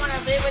because I don't want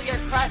to live with your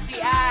crusty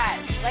ass.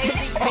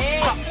 Lazy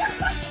bitch.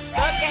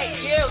 Look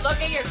at you.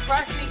 Look at your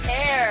crusty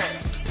hair.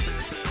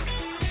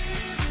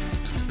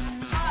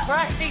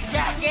 Crusty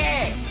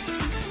jacket.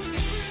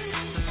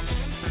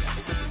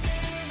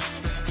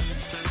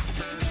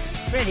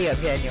 Ready up,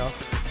 Daniel.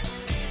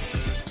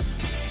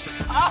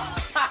 Oh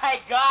my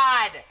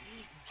god.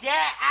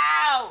 Get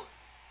out.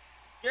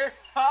 You're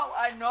so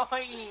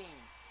annoying.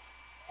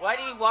 What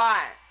do you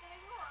want?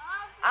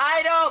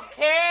 I don't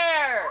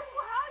care.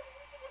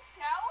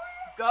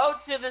 Go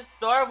to the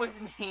store with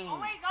me. Oh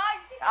my god.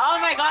 Oh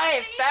my god,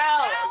 it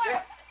fell.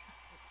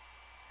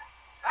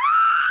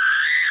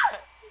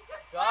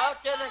 Go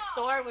to the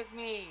store with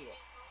me.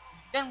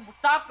 Then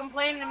stop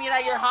complaining to me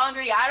that you're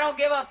hungry. I don't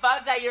give a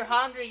fuck that you're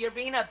hungry. You're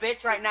being a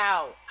bitch right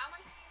now.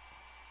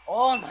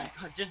 Oh my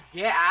god, just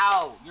get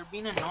out. You're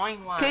being an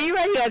annoying one. Can you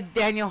ready up,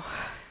 Daniel?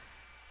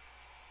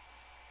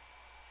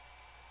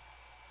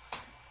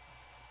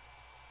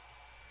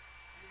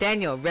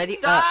 Daniel, ready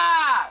up.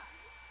 Stop!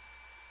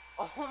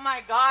 Oh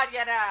my god,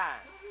 Yada.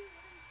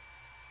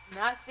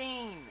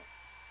 Nothing.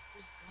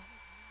 Just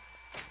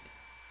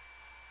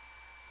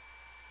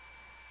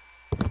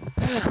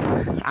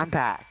go. I'm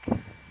back.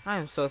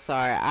 I'm so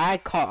sorry. I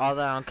caught all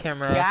that on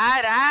camera.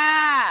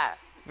 Yada!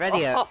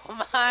 Ready up.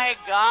 Oh my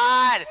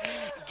god!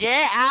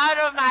 Get out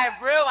of my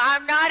room!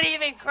 I'm not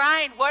even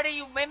crying! What are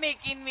you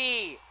mimicking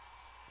me?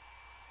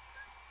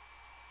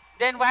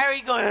 Then why are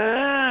you going?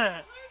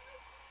 Ugh?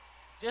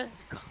 Just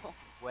go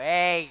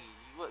away,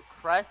 you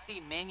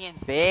crusty minion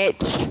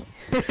bitch!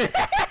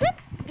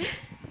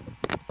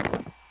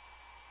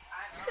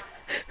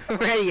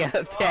 Ready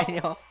up,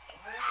 Daniel.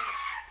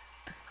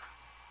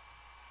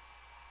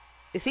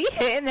 Is he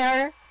hitting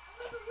her?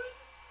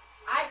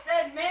 I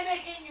said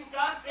mimicking, you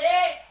dumb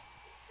bitch!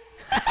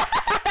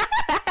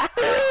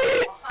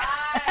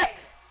 Why?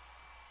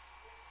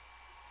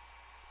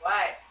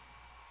 What?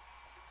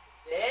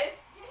 This?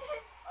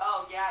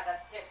 Oh yeah,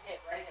 that's hit,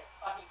 ready to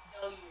fucking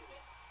kill you.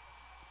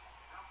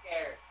 I don't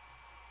care.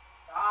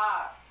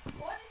 Stop.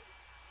 What?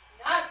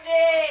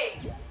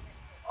 Nothing!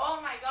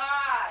 Oh my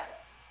god!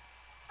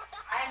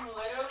 I'm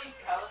literally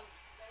telling you,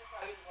 you guys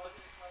probably go to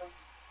the store with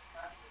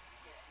nothing to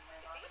see it, and my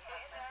mom is not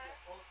messy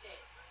with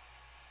bullshit.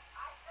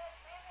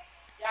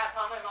 Yeah,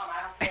 call my mom,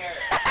 I don't care.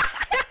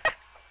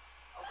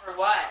 Oh, for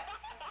what?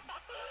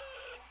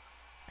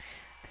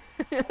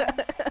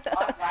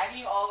 Why do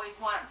you always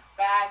want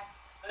fast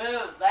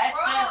food? Let's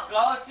just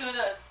go to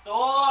the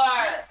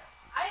store.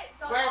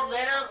 We're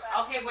literally,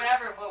 okay,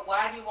 whatever, but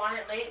why do you want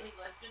it lately?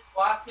 Let's just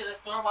walk to the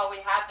store while we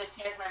have the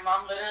chance. My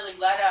mom literally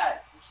let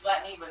us. She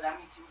let me, but that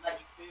means she would let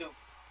you too.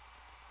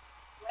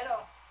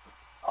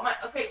 Oh my,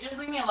 okay, just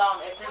leave me alone.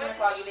 If you're gonna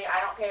call you late,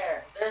 I don't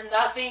care. There's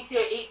nothing to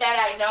eat that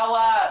I know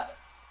of.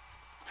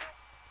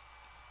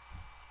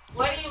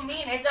 What do you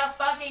mean? It's a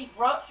fucking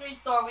grocery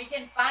store. We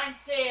can find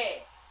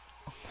shit.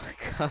 Oh my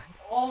god.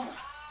 Oh my.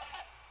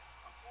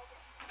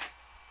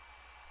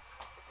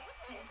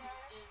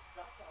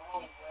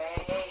 No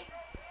way.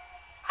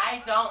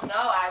 I don't know.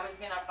 I was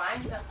gonna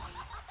find something.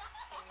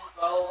 Can you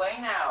go away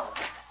now?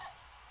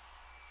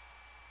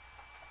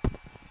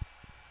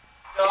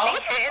 Don't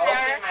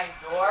open my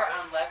door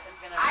unless it's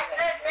gonna be I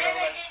said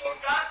mimicking, you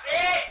dumb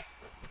bitch!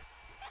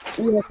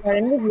 Yeah, sorry,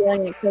 I'm just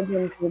yelling at kids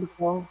in food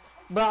hall.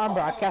 Bro, I'm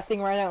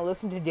broadcasting right now.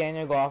 Listen to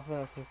Daniel go off on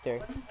his sister.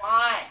 What do you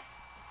want?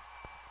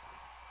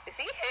 Is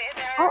he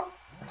hitting her? Oh,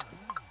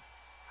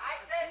 I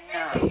said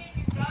mimicking,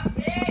 you dumb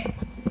bitch!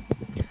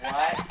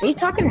 What? are you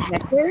talking to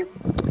Hector?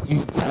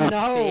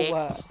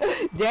 No,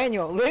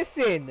 Daniel,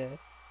 listen.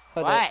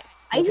 Hold What? up.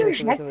 I hear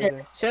Listen, listen, Hector.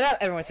 listen. Shut up,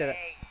 everyone. Shut up.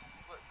 Hey, you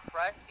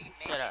crusty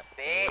shut up,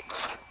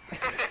 bitch!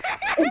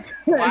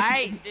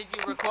 Why did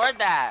you record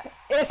that?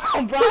 It's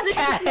on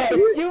broadcast.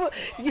 You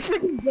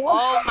freaking.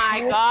 Oh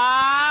my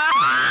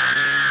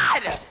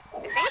god!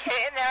 Is he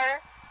hitting her?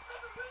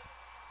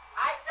 I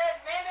said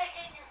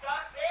mimicking, you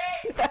dumb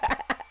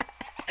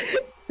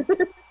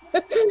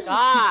bitch!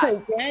 Stop!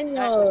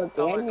 Daniel, That's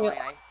so Daniel. annoying,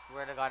 I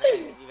swear to God, you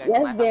guys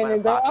Yes, laugh Daniel,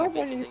 about go fucking off on bitches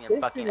your and your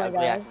sister, fucking my ugly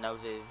guy. ass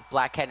noses,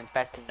 blackhead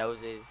infested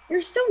noses.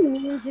 You're so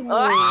mean to me.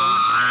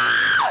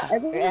 Ah!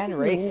 Everyone's And so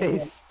mean.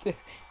 racist.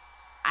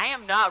 I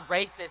am not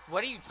racist.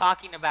 What are you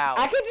talking about?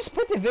 I could just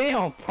put the video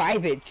on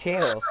private,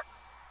 chill.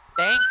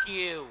 Thank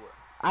you.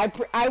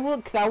 I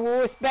will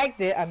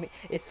respect it. I mean,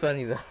 it's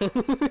funny though.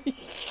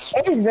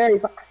 It is very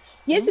fun.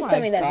 You have Oh to my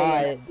send me that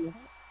God. video.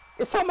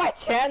 It's on my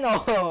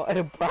channel.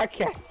 I'm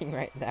broadcasting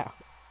right now.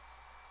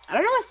 I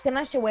don't know what skin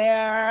I should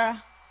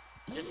wear.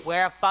 Just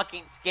wear a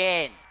fucking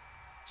skin.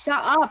 Shut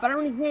up! I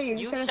don't want to hear you.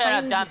 You Just shut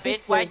up, dumb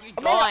bitch. Why'd you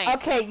join?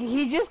 Okay,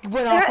 he just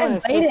went I off got on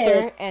his invited.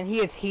 sister, and he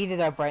is heated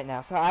up right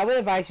now. So I would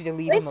advise you to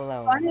leave him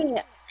alone. Funny.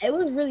 It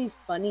was really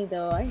funny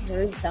though. I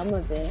heard some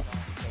of it.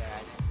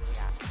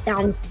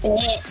 Dumb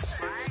bitch.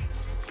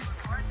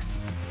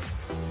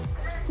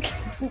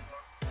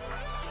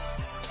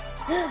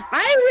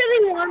 I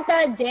really want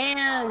that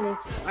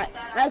dance.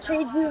 I'll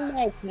trade you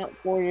my account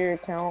for your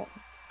account.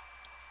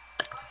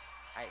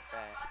 I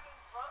bet.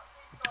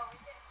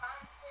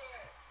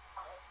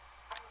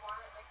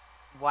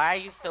 Why are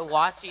you still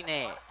watching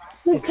it?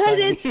 Because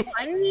it's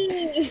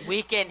funny.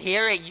 We can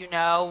hear it, you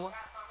know.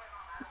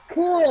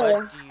 Cool.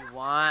 What do you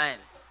want?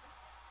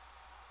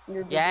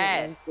 You're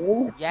Yes.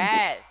 different.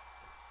 Yes.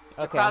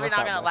 You're Okay, probably what's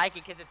not up, gonna boss? like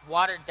it because it's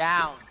watered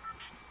down.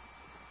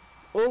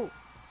 Oh,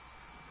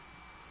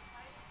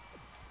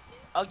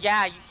 Oh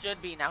yeah, you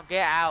should be. Now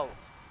get out.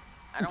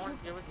 I don't want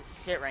to deal with this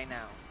shit right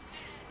now.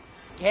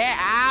 Get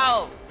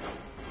out!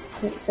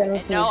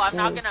 And no, I'm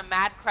not gonna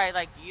mad cry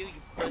like you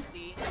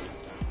pussy.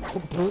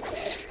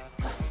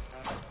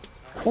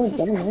 Oh,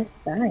 damn, that's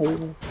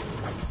nice.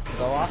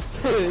 go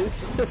off.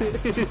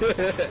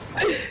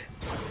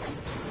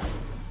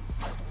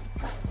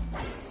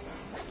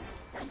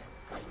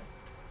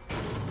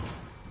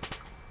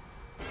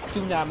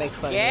 Do not make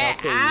fun Get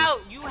of me, okay? out!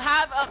 You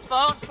have a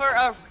phone for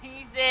a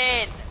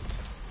reason!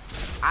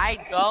 I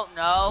don't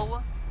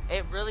know.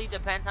 It really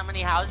depends how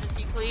many houses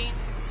you clean.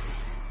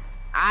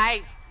 Oh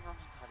my god,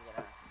 get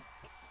out.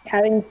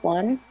 Having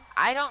fun?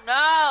 I don't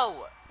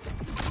know!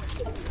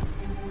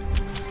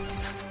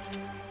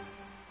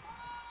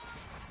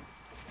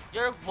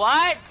 You're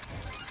what?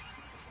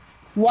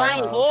 Why?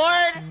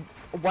 Bored?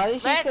 Why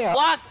did she Let's say?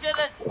 walk to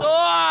the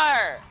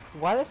store!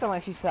 Why does it sound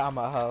like she said I'm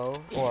a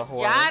hoe or a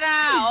whore? Yada!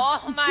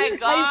 Oh my I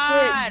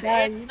god!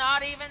 swear it It's does.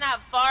 not even that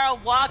far a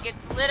walk.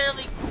 It's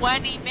literally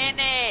 20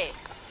 minutes.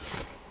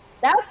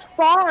 That's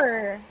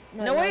far.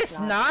 No, that's it's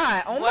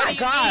not. Oh What my do you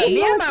god. mean?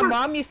 Me and my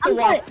mom used to I'm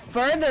walk sorry.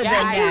 further Yeah,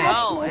 than I that.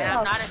 know, and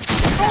I'm not as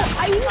Oh,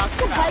 I used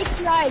to bike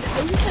ride.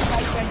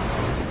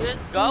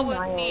 Just go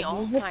with me.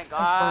 Oh my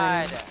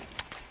god.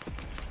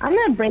 I'm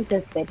gonna break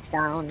this bitch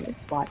down.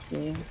 Just watch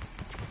me.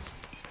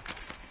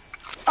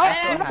 Oh,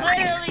 And I'm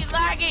literally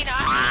lagging.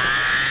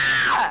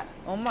 Ah!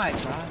 Oh my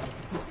god.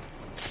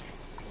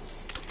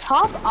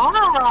 top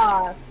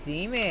off.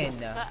 Demon.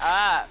 Shut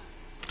up.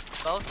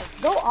 Both of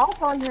you. Go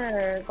off on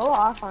her. Go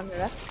off on her.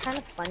 That's kind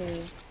of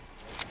funny.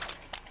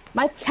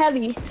 My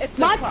telly. It's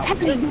My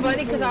funny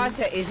telly. because I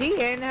said, is he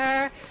in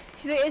her?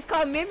 She said, it's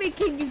called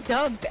mimicking, you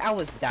dumb. I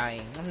was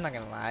dying. I'm not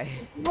gonna lie.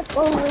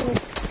 Oh,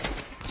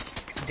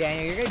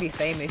 Daniel, you're gonna be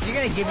famous. You're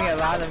gonna give me a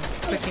lot of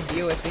freaking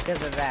viewers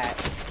because of that.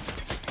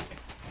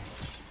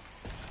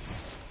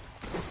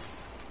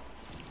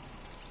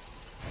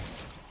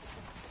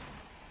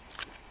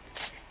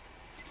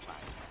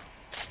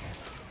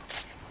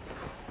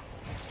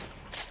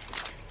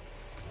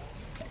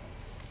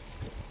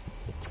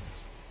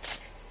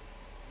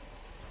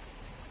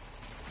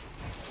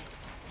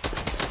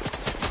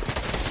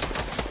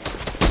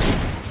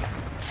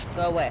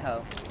 Go away,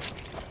 ho.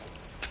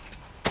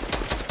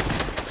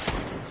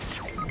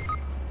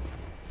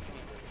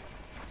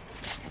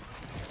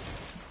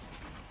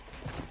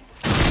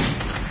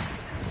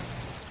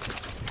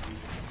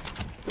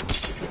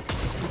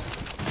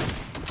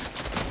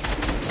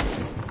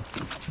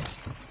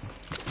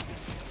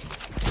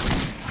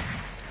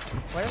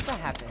 Why does that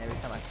happen every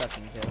time I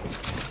fucking kill?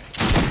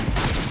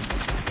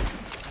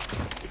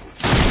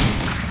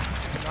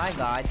 My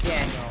god,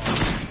 Daniel.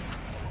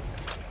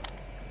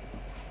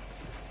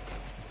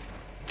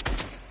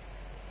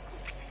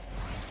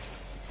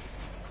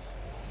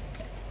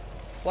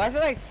 Why is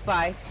there like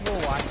 5 people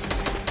watching?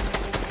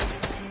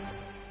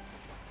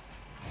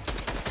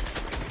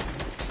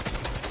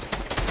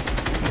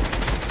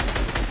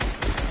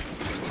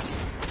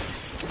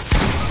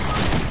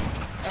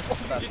 That's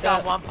fucked You got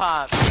up. one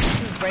pop.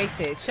 Break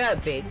it. Shut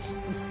up, bitch.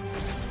 You're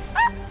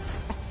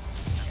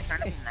trying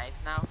to be nice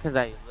now? Because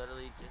I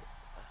literally just...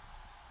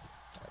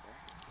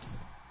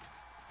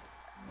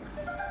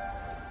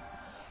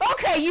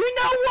 Okay, you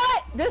know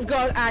what? This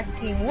girl's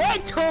asking way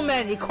too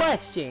many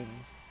questions.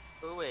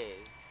 Who is?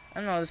 I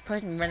don't know, this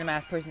person, random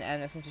ass person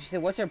asked us something. She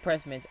said, what's your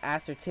preference,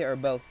 ass or tit or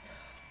both?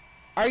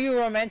 Are you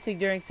romantic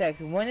during sex?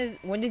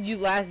 When did you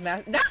last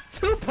That's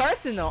too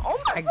personal.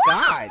 Oh my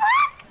god.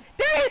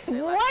 That is Say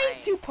way last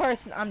night. too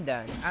personal. I'm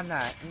done. I'm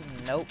not.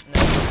 Nope.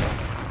 Nope.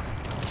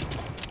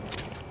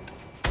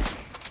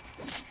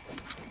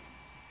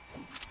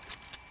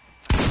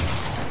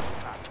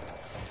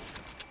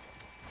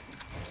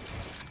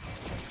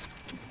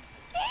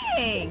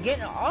 Dang,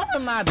 getting all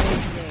of my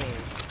business.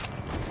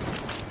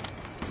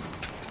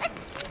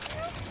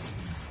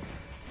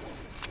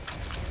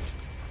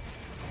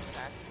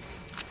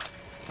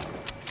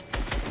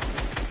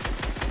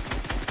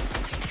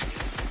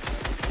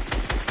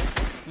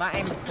 My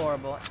aim is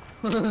horrible.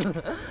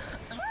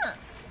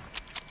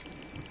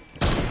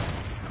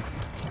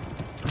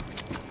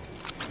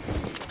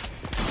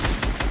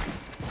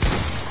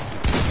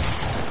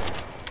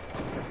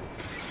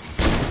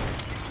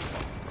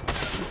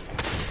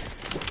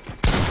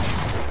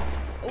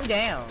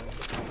 down.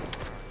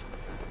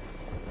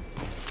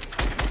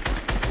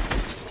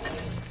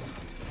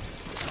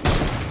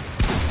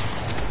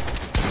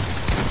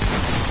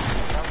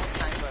 Double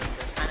snipers,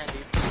 they're kinda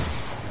deep.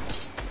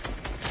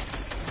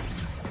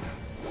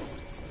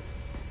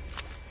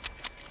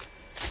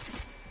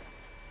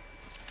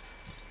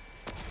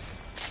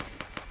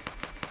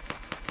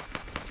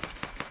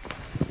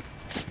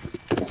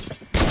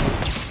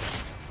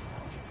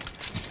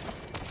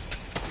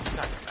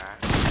 Got your back.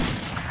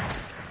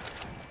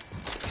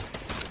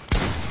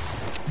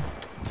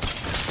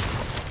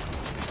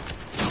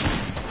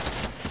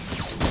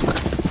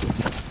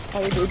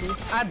 Oh, baby.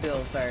 I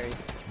build first.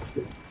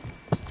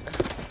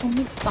 Oh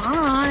my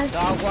god.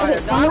 Dog water,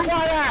 Okay, dog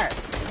water!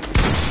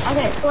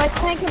 Okay, so I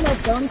can't get my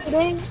phone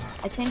today.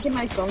 I can't get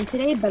my phone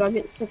today, but I'll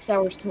get 6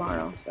 hours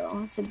tomorrow, so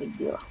that's a big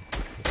deal.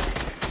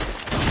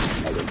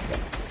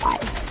 Bye.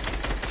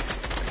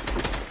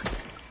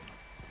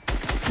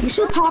 You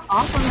should pop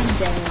off on them,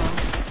 Daniel.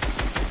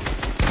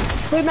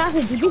 Wait,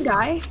 Matthew, did you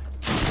die?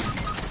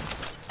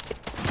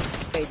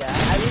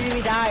 I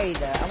literally died.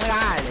 Oh my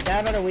god, I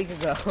died about a week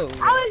ago. I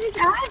was just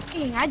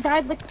asking. I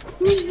died like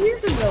 3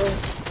 years ago.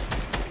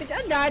 Bitch,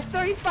 I died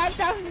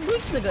 35,000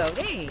 weeks ago.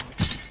 Dang.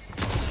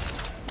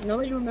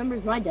 Nobody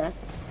remembers my death.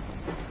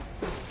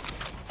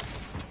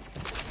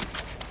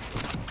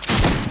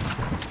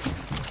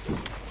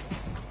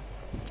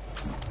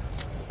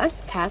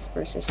 That's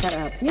Casper, so shut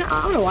up. You know,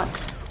 I don't know what.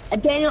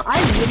 Daniel, I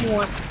really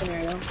want the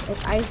scenario.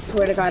 Like, I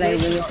swear to God, I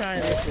really want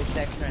trying to it. lift the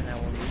sex right now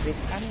with me,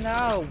 bitch. I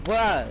know,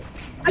 what?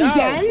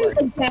 Again?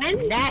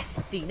 Again?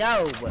 Nasty,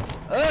 no.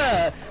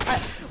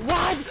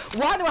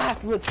 Why do I have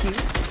to look cute?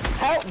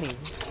 Help me.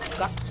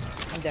 God,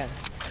 I'm done.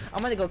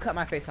 I'm gonna go cut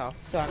my face off.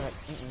 So I'm like,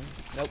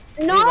 nope.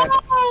 No!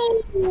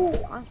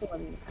 Honestly,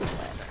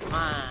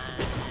 Fine.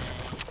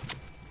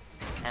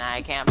 And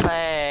I can't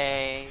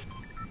play.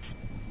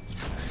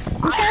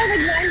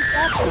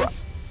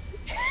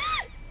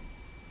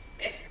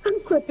 I'm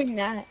clipping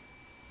that.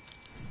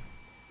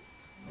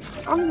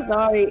 I'm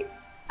sorry.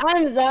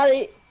 I'm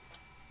sorry.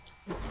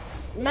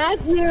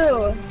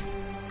 Matthew!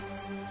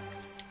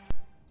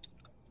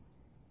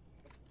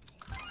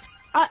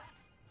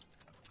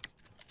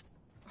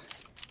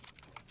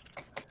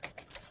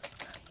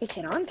 Get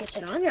it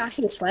on, you're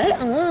actually sweat.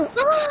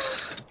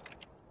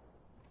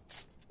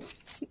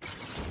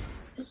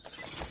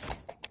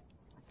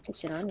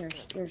 Get it on,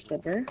 your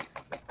slipper.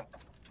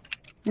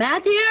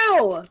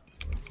 Matthew!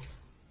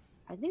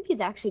 I think he's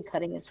actually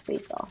cutting his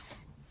face off.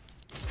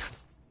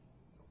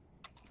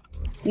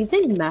 You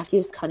think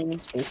Matthew's cutting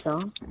his face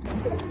off?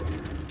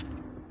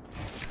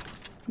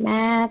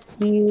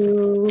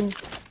 Matthew.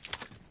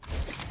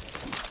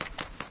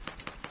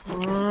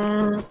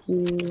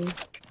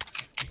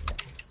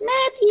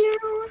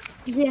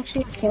 Is he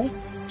actually AFK?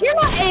 You're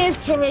not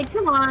AFK,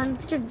 come on.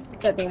 You're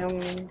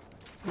goddamn.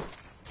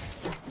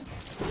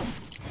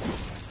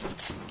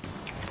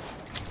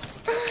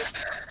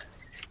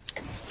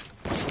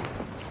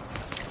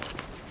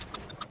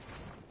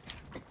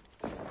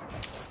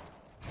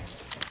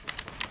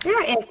 You're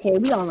not AFK,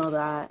 we all know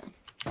that.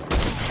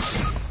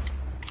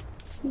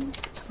 Please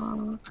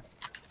talk.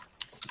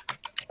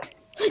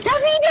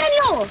 That's me,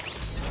 Daniel!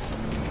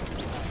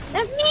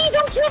 That's me,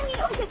 don't kill me!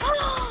 Okay.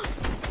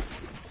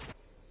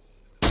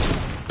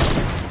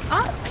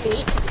 Oh,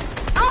 wait.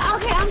 Oh,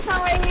 okay, I'm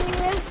sorry.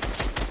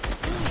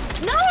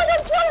 No,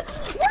 don't kill me!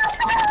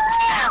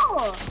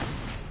 No!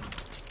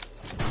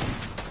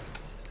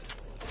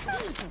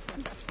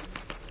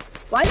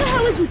 Why the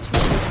hell would you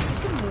kill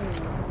me?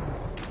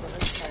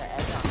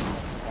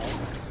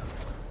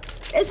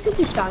 It's because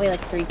you shot me like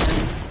 3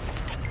 times.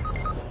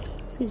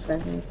 Please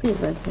res me, please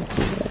res me,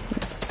 please res me.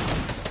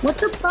 What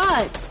the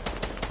fuck?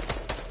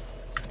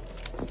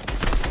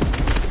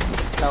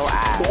 So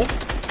ass.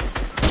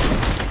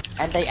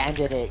 And they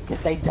ended it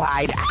because they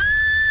died.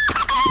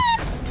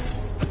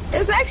 It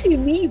was actually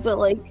me, but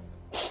like.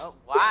 Oh,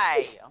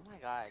 why? Oh my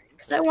god.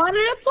 Because I wanted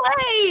to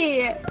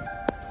play!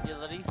 You're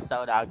literally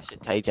so dog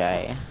shit,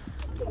 TJ.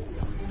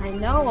 I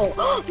know.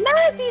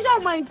 Matthew's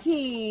on my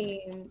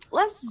team!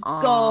 Let's Aw,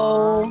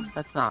 go.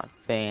 That's not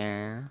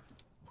fair.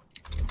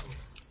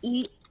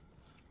 Eat.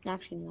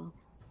 Actually, no.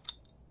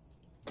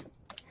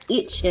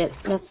 Eat shit.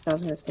 That's what I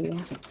was gonna say,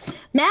 yeah.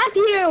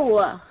 Matthew!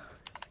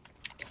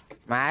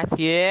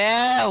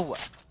 Matthew!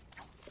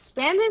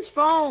 Spam his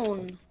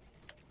phone.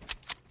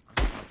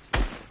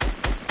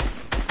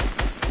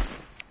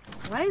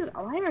 Why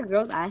are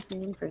girls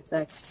asking him for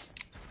sex?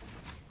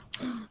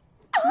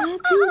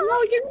 Matthew,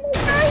 no, you're gonna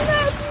die,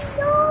 Matthew,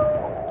 no!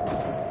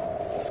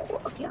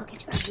 Okay, I'll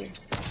get you out of here.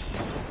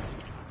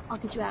 I'll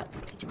get you out.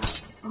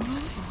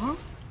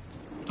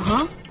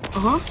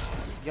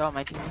 Yo,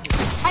 my team is...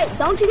 Hey,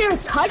 don't you dare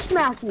touch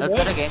Matthew, Let's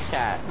go to game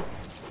chat.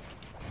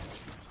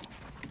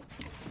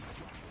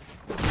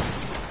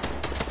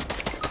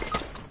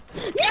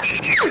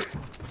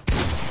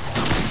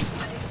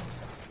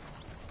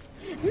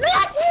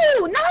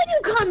 Matthew! Now you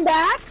come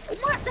back!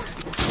 What the...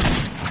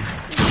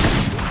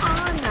 Come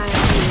on,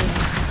 Matthew.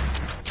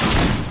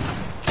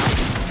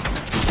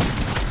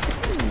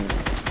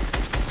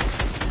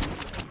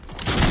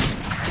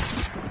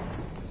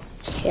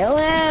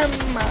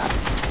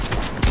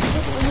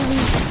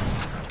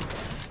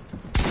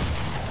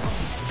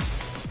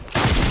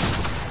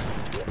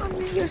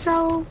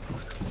 yourself.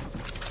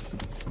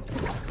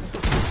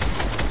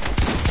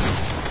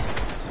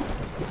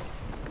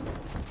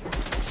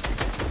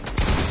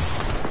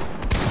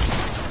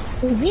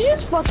 Did you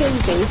just fucking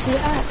face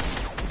that?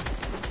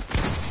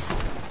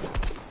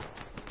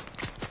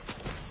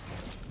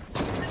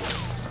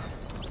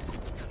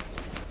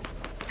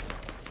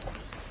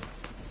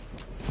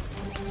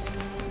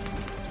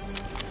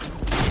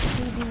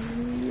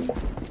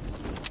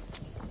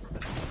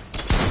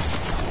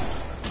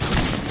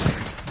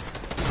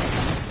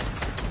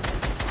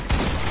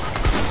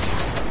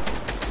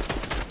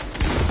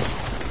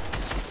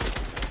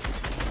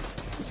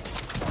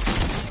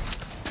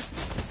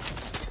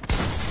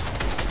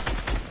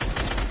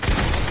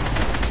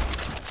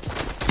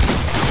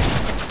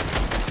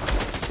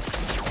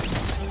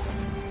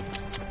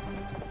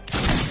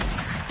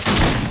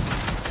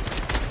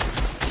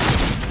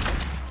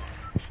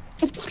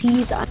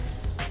 Please,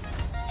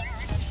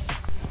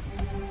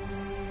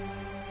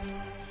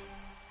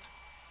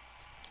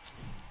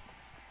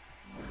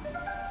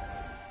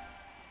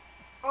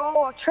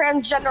 oh, a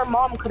transgender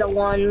mom could have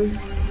won.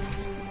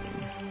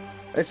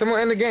 Hey, someone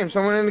in the game.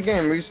 Someone in the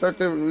game. Restart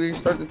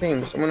the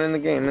team. Someone in the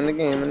game. In the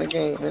game. In the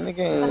game. In the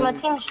game. My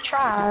team's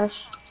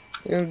trash.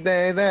 Alright,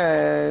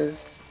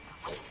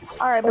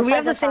 Alright, but we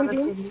have the same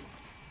team.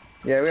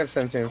 Yeah, we have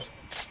same teams.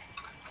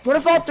 What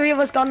if all three of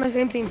us got on the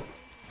same team?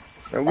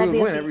 And we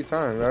would win every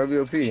time. That would be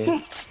OP.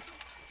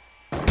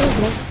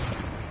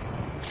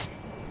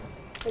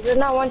 There's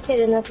not one kid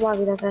in this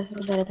lobby that's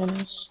actually better than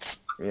us.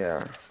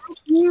 Yeah.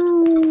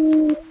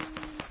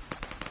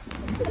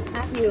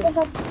 Matthew.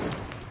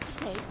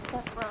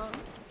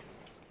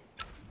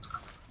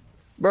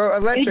 Bro,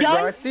 Electric,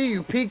 bro, I see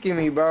you peeking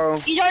me, bro.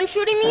 You done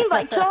shooting me?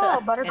 Like, chill,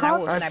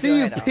 Buttercup. I see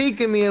you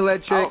peeking me,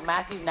 Electric. Oh,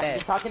 Matthew, you're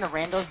talking to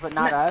randos, but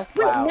not us?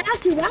 Wait, Wow.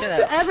 Matthew, why don't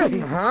you ever...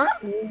 Huh?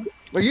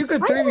 But you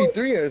could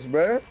 3v3 us,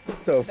 bro.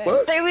 What the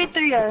fuck?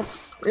 3v3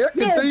 us. Yeah,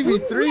 you can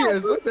 3v3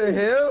 us. What the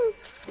hell?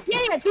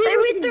 Yeah,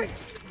 3v3.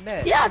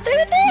 Yeah,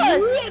 3v3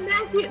 us.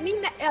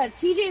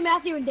 TJ,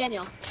 Matthew, and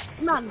Daniel.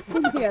 Come on,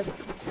 3v3 us.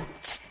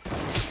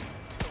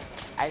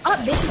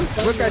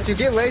 Look at you,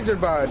 get lasered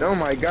by it. Oh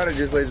my god, I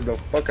just lasered the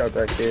fuck out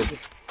that kid.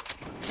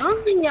 I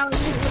don't think y'all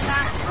with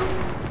that.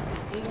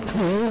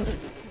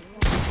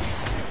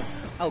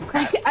 Oh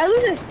crap. I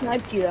lose a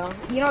snipe you though.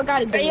 You know what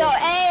gotta do. Yo,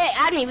 hey,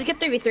 add me, we get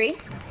 3v3.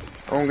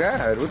 Oh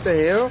god, what the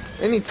hell?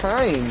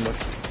 Anytime.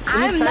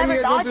 I'm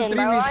never dodging,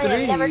 bro. I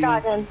am never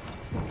dodging.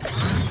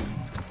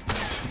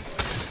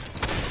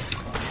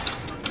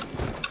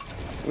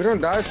 We don't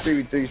dodge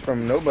 3v3s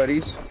from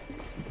nobodies.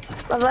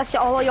 Unless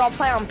all of y'all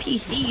play on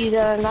PC,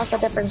 then that's a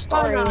different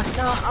story. Oh,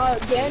 no,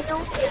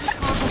 Daniel is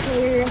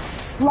complicated.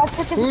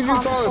 Who'd you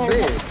call a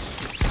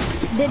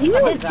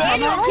bitch?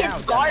 Daniel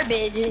kid's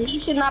garbage, and he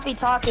should not be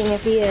talking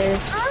if he is.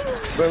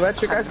 But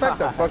Electric, I sniped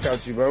the fuck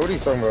out you, bro. What are you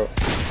talking about?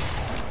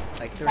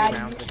 Like 3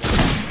 rounds ago.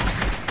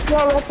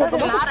 No, it doesn't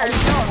matter.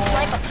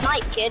 Snipe a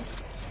snipe, kid.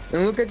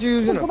 And look at you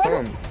using a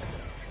pump.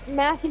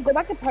 Matthew, go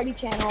back to Party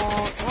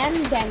Channel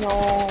and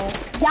Daniel.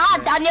 Yeah,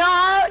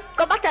 Daniel!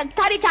 Go back to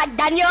Party Channel,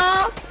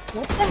 Daniel!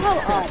 What the hell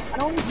up? I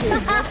don't hear you.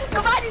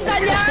 Come on,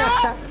 Daniel!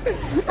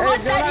 Come on,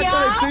 Daniel!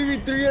 Hey,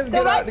 get 3v3 us,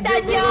 go back to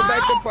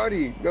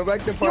party. Go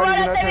back to party,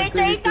 you want to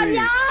 3v3,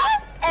 Daniel?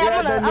 Hey,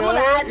 I'm gonna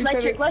add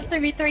Electric. Let's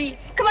 3v3.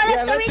 Come on,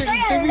 let's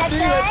 3v3,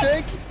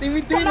 Electric!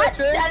 3v3,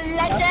 Electric!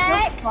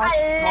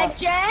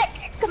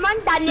 Come on,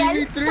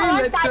 Daniel! Come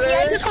on, Daniel!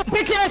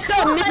 Bitch ass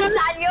up, nigga!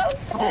 Daniel!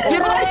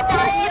 Get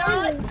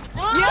Daniel!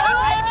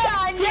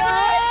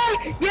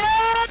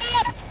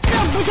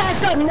 bitch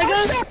ass up, nigga!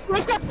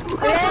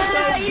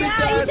 Yeah, you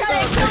trying to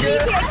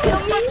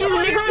kill me,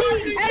 nigga!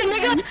 Hey,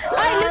 nigga!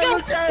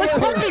 Let's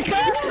party,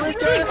 cuz! Let's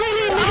nigga!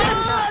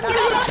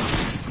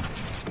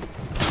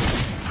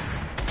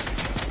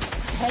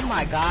 Oh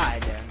my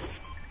god.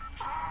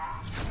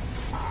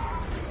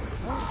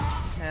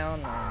 Hell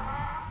no.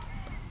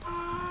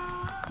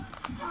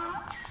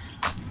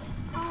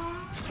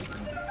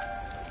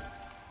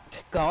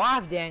 Go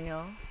off,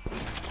 Daniel.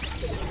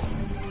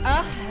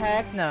 Oh,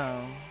 heck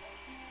no.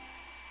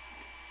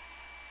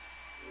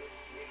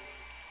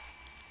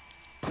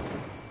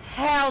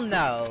 Hell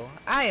no.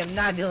 I am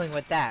not dealing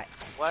with that.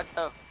 What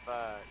the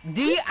fuck?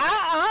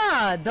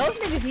 Those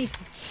niggas need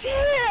to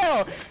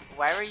chill.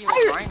 Why were you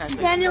ignoring us,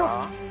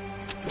 Daniel?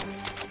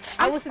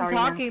 I wasn't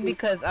talking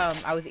because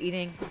I was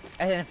eating.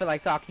 I didn't feel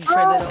like talking for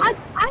a little. I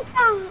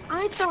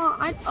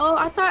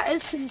thought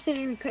it's because you said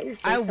you cut your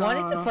face off. I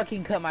wanted to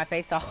fucking cut my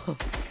face off.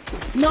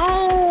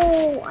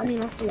 No! I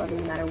mean, I still love you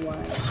no matter what.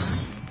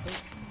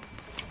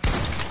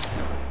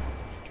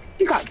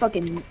 You got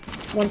fucking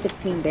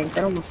 116 banked.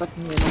 I don't know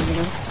fucking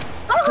remember.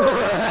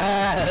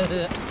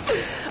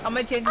 I'm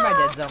gonna change my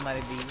dead zone,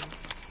 maybe.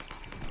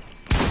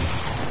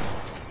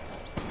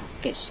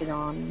 Get shit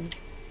on.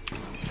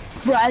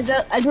 Bro, as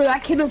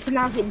that kid would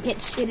pronounce it, get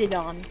shitted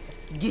on.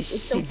 Get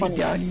shitted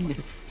on.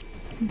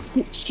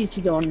 Get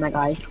shitted on, my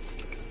guy.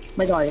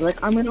 My guy,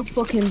 like, I'm gonna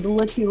fucking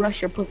literally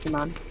rush your pussy,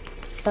 man.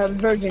 That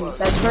virgin,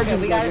 Okay,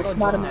 we gotta go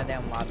join that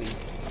damn lobby.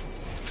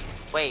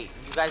 Wait,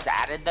 you guys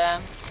added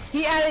them?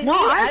 He added No, me.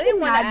 I I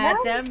didn't want to didn't add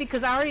add them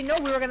because I already know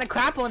we were gonna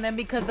crap on them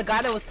because the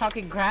guy that was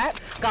talking crap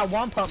got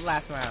one pump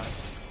last round.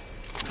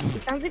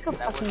 It sounds like a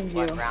That was fucking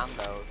one Jew. round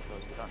though, so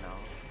you don't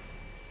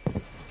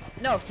know.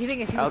 No, the thing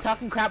is he was Okay.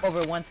 talking crap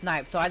over one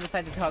snipe, so I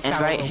decided to talk And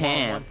crap right over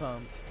hand. one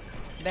pump.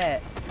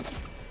 Bet.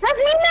 That's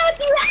me,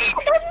 Matthew!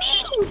 That's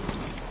me!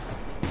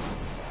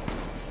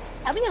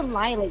 I'll be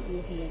annihilate you,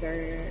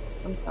 nigger.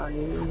 I'm sorry.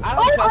 I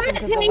don't trust I'm him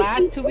because the gonna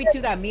last take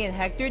 2v2 that me and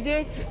Hector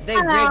did, they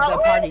rigged the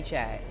party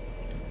chat.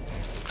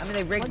 I mean,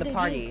 they rigged What the they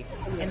party,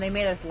 do? and they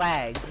made us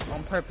lag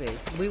on purpose.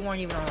 We weren't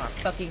even on our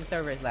fucking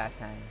servers last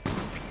time.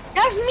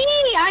 That's me!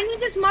 I need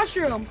this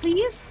mushroom,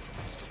 please.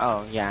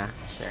 Oh yeah,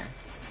 sure.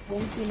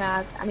 Thank you,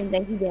 Matt.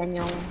 Thank you,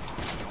 Daniel.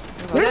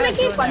 We're We're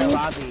making doing fun that of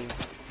lobby.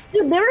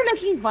 Dude, they were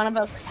making fun of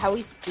us because how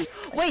we speak.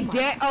 Wait,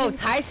 oh,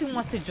 Tyson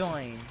wants to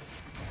join.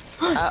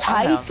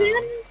 Tyson?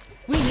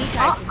 We need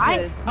Tyson. I-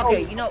 'Cause-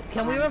 okay, you know,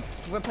 can we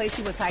replace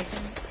you with Tyson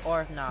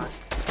or if not?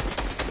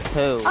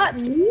 Who?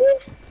 Me?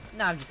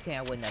 No, I'm just kidding.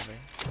 I would never.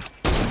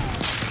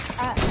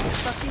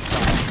 Fuck you.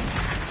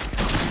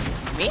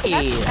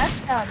 Me.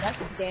 That's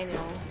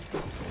Daniel.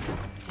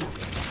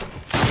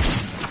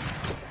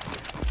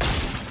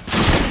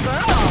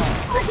 Girl!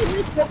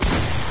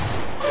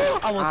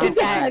 Almost hit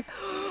that.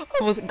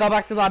 Almost go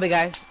back to the lobby,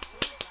 guys.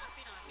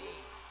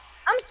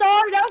 I'm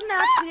sorry, that was an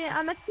accident.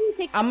 I'm actually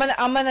taking.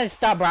 I'm gonna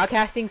stop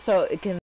broadcasting so it can.